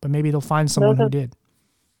 but maybe they'll find someone who did.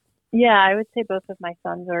 Yeah, I would say both of my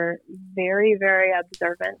sons are very, very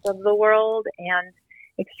observant of the world and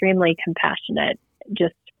extremely compassionate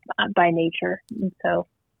just by nature. And so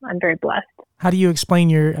I'm very blessed. How do you explain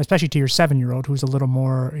especially to your 7-year-old who's a little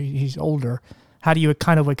more, he's older, how do you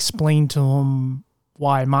kind of explain to him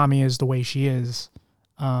why mommy is the way she is?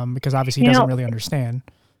 Because obviously he doesn't really understand.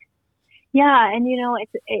 Yeah, and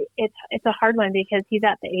it's a hard one because he's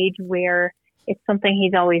at the age where it's something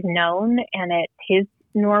he's always known and it's his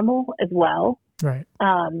normal as well. Right.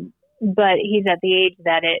 But he's at the age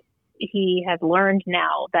that he has learned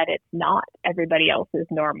now that it's not everybody else's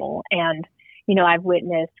normal. And, I've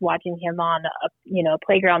witnessed watching him on a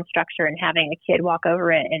playground structure and having a kid walk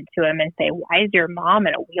over into him and say, "Why is your mom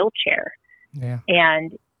in a wheelchair?" Yeah.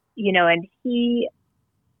 And, and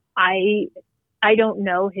I don't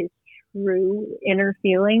know his true inner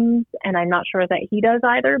feelings, and I'm not sure that he does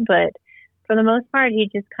either, but for the most part, he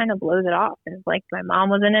just kind of blows it off. And it's like, my mom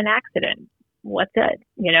was in an accident. What's it?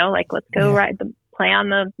 Let's go play on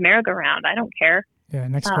the merry-go-round. I don't care. Yeah.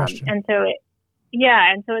 Next question. And so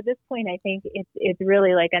at this point, I think it's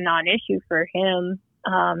really like a non-issue for him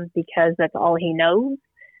because that's all he knows.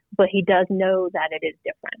 But he does know that it is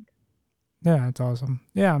different. Yeah, that's awesome.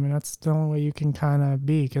 Yeah, I mean, that's the only way you can kind of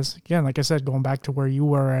be. Because again, like I said, going back to where you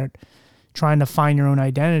were at, trying to find your own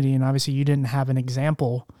identity, and obviously you didn't have an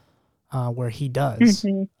example. Where he does.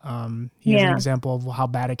 Mm-hmm. He has an example of how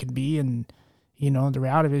bad it could be. And, the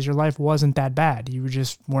reality is your life wasn't that bad. You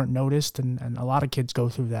just weren't noticed. And a lot of kids go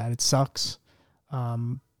through that. It sucks.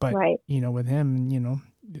 But, right. With him,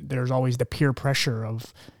 there's always the peer pressure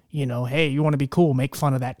of, hey, you want to be cool, make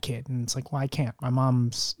fun of that kid. And it's like, well, I can't. My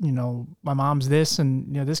mom's this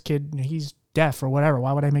and, this kid, he's deaf or whatever.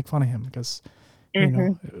 Why would I make fun of him? Because...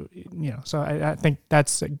 so I think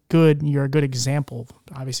that's you're a good example,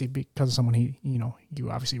 obviously, because of someone you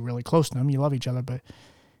obviously really close to him, you love each other, but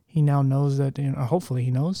he now knows that, hopefully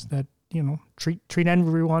he knows that, treat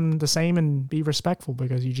everyone the same and be respectful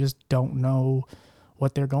because you just don't know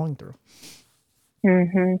what they're going through.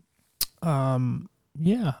 Mm-hmm. I'm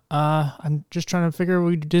just trying to figure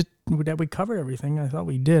that we covered everything. I thought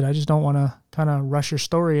we did. I just don't want to kind of rush your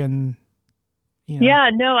story and, Yeah,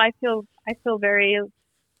 no, I feel very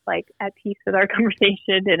like at peace with our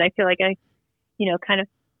conversation, and I feel like I, kind of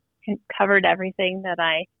covered everything that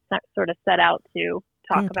I sort of set out to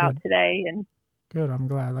talk about today. And good, I'm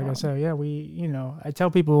glad. Like I said, yeah, I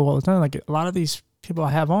tell people all the time, like a lot of these people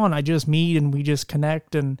I have on, I just meet and we just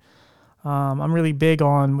connect, and I'm really big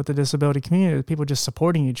on with the disability community, people just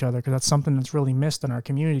supporting each other because that's something that's really missed in our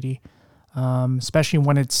community, especially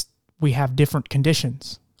when we have different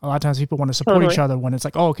conditions. A lot of times people want to support each other when it's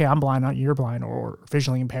like, oh, okay, I'm blind, not you're blind, or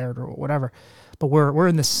visually impaired or whatever. But we're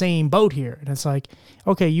in the same boat here. And it's like,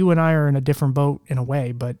 okay, you and I are in a different boat in a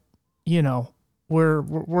way, but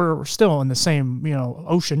we're still in the same,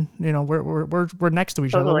 ocean. We're next to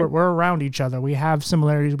each other. We're around each other. We have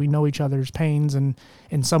similarities. We know each other's pains, and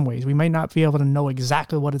in some ways we may not be able to know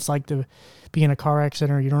exactly what it's like to be in a car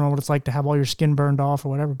accident, or you don't know what it's like to have all your skin burned off or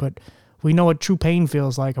whatever, but we know what true pain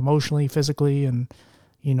feels like emotionally, physically, and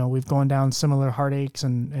we've gone down similar heartaches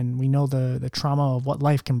and we know the trauma of what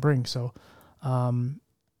life can bring. So I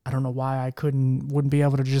don't know why I wouldn't be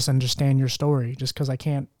able to just understand your story. Just because I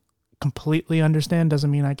can't completely understand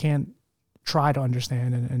doesn't mean I can't try to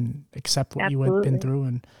understand and accept what you have been through.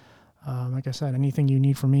 And Like I said, anything you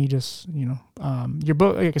need from me, just, your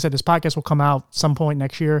book, like I said, this podcast will come out some point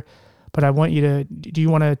next year, but I want you to, do you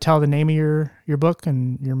want to tell the name of your book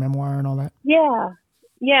and your memoir and all that? Yeah.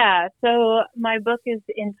 Yeah. So my book is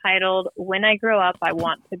entitled When I Grow Up, I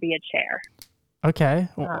Want to Be a Chair. Okay.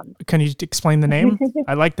 Can you explain the name?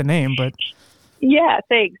 I like the name, but. Yeah,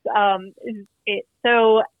 thanks.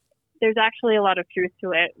 So there's actually a lot of truth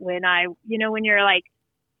to it. When you're like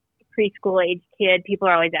preschool age kid, people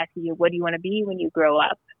are always asking you, what do you want to be when you grow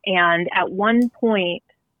up? And at one point,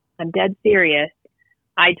 I'm dead serious,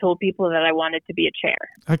 I told people that I wanted to be a chair.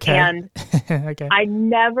 Okay. And okay. I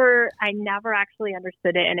never actually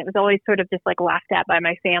understood it. And it was always sort of just like laughed at by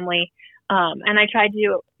my family. And I tried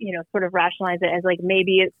to, sort of rationalize it as like,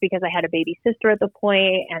 maybe it's because I had a baby sister at the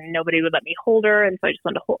point and nobody would let me hold her. And so I just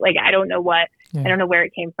wanted to hold, like, I don't know where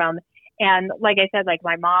it came from. And like I said, like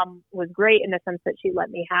my mom was great in the sense that she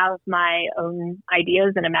let me have my own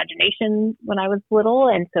ideas and imagination when I was little.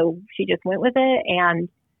 And so she just went with it. And,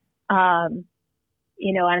 and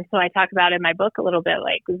so I talk about in my book a little bit,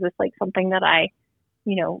 like, was this like something that I,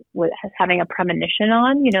 was having a premonition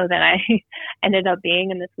on, that I ended up being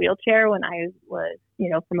in this wheelchair when I was,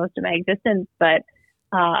 for most of my existence. But,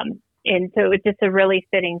 and so it's just a really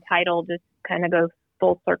fitting title, just kind of goes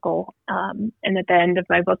full circle. And at the end of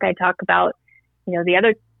my book, I talk about, the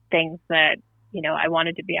other things that, I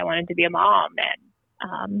wanted to be a mom and,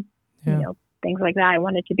 things like that. I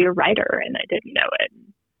wanted to be a writer and I didn't know it.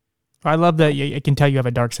 I love that you can tell you have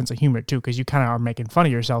a dark sense of humor too, because you kind of are making fun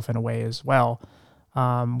of yourself in a way as well.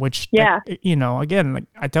 Which, again, like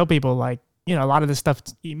I tell people, like, a lot of this stuff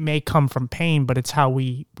may come from pain, but it's how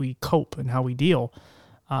we cope and how we deal.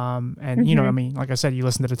 Like I said, you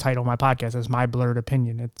listen to the title of my podcast, it's my blurred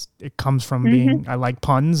opinion. It comes from being, I like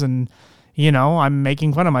puns and, I'm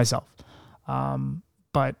making fun of myself.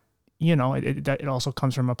 But it also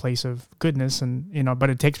comes from a place of goodness and, but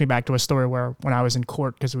it takes me back to a story where when I was in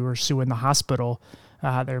court, because we were suing the hospital,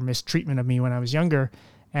 their mistreatment of me when I was younger,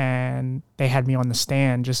 and they had me on the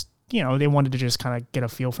stand, just, they wanted to just kind of get a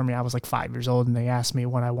feel for me. I was like 5 years old and they asked me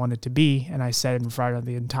what I wanted to be. And I said in front of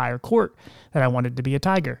the entire court that I wanted to be a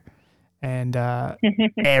tiger. And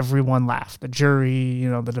everyone laughed, the jury,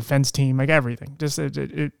 the defense team, like everything. Just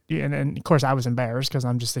and of course I was embarrassed because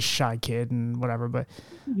I'm just a shy kid and whatever. But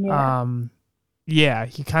you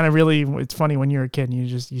kind of really. It's funny when you're a kid and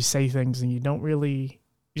you say things and you don't really.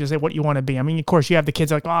 You just say what you want to be. I mean, of course you have the kids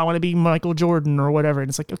like, oh, I want to be Michael Jordan or whatever, and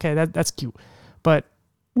it's like, okay, that's cute. But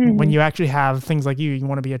when you actually have things like you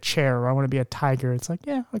want to be a chair or I want to be a tiger, it's like,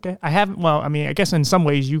 yeah, okay. I guess in some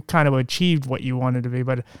ways you kind of achieved what you wanted to be,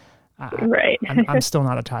 but. Right. I'm still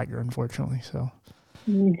not a tiger, unfortunately. So,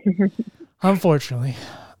 unfortunately,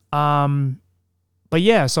 but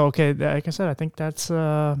yeah. So okay, like I said, I think that's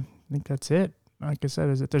it. Like I said,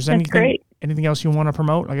 if there's anything else you want to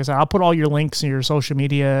promote, like I said, I'll put all your links and your social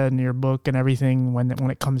media and your book and everything when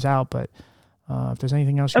it comes out. But if there's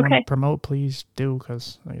anything else you want to promote, please do,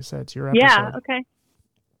 because like I said, it's your episode. Yeah. Okay.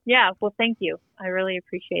 Yeah. Well, thank you. I really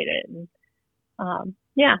appreciate it. And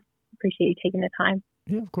appreciate you taking the time.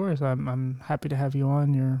 Yeah, of course. I'm happy to have you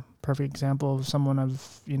on. You're a perfect example of someone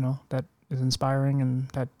that is inspiring and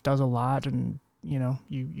that does a lot, and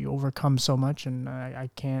you overcome so much, and I'm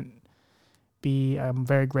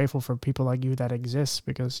very grateful for people like you that exist,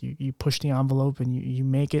 because you push the envelope and you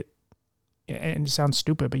make it, and it sounds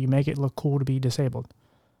stupid, but you make it look cool to be disabled.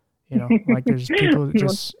 Like there's people that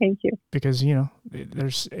just thank you, because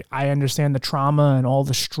I understand the trauma and all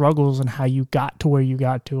the struggles and how you got to where you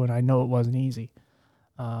got to, and I know it wasn't easy.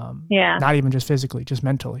 Not even just physically, just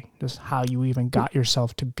mentally, just how you even got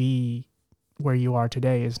yourself to be where you are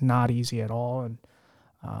today is not easy at all. And,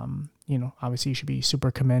 obviously you should be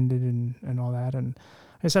super commended and all that. And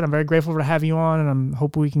like I said, I'm very grateful to have you on, and I'm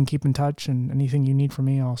hoping we can keep in touch, and anything you need from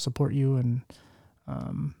me, I'll support you. And,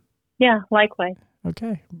 likewise.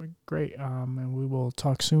 Okay, great. And we will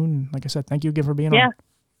talk soon. Like I said, thank you again for being on.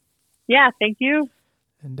 Yeah. Thank you.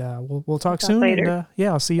 And, we'll talk soon. Later. And,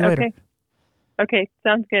 I'll see you later. Okay,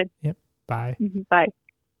 sounds good. Yep. Bye. Bye.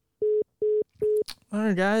 All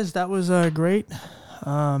right, guys, that was great.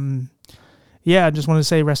 I just want to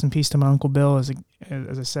say rest in peace to my Uncle Bill. As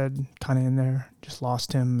I said, kind of in there, just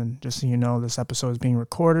lost him. And just so you know, this episode is being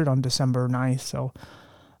recorded on December 9th. So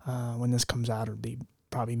when this comes out, it'll be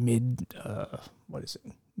probably mid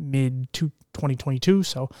 2022.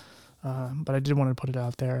 So, but I did want to put it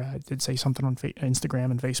out there. I did say something on Instagram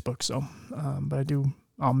and Facebook. So, but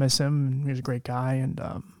I'll miss him, and he's a great guy. And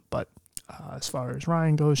but as far as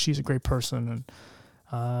Ryan goes, she's a great person,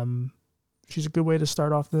 and she's a good way to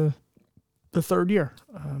start off the third year.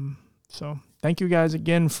 So thank you guys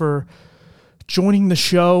again for joining the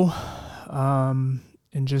show,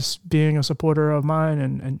 and just being a supporter of mine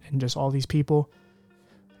and just all these people.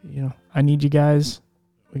 You know, I need you guys.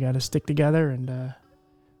 We got to stick together, and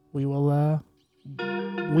we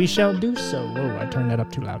shall do so. Whoa, I turned that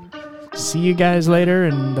up too loud. See you guys later,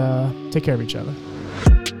 and take care of each other.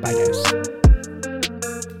 Bye, guys.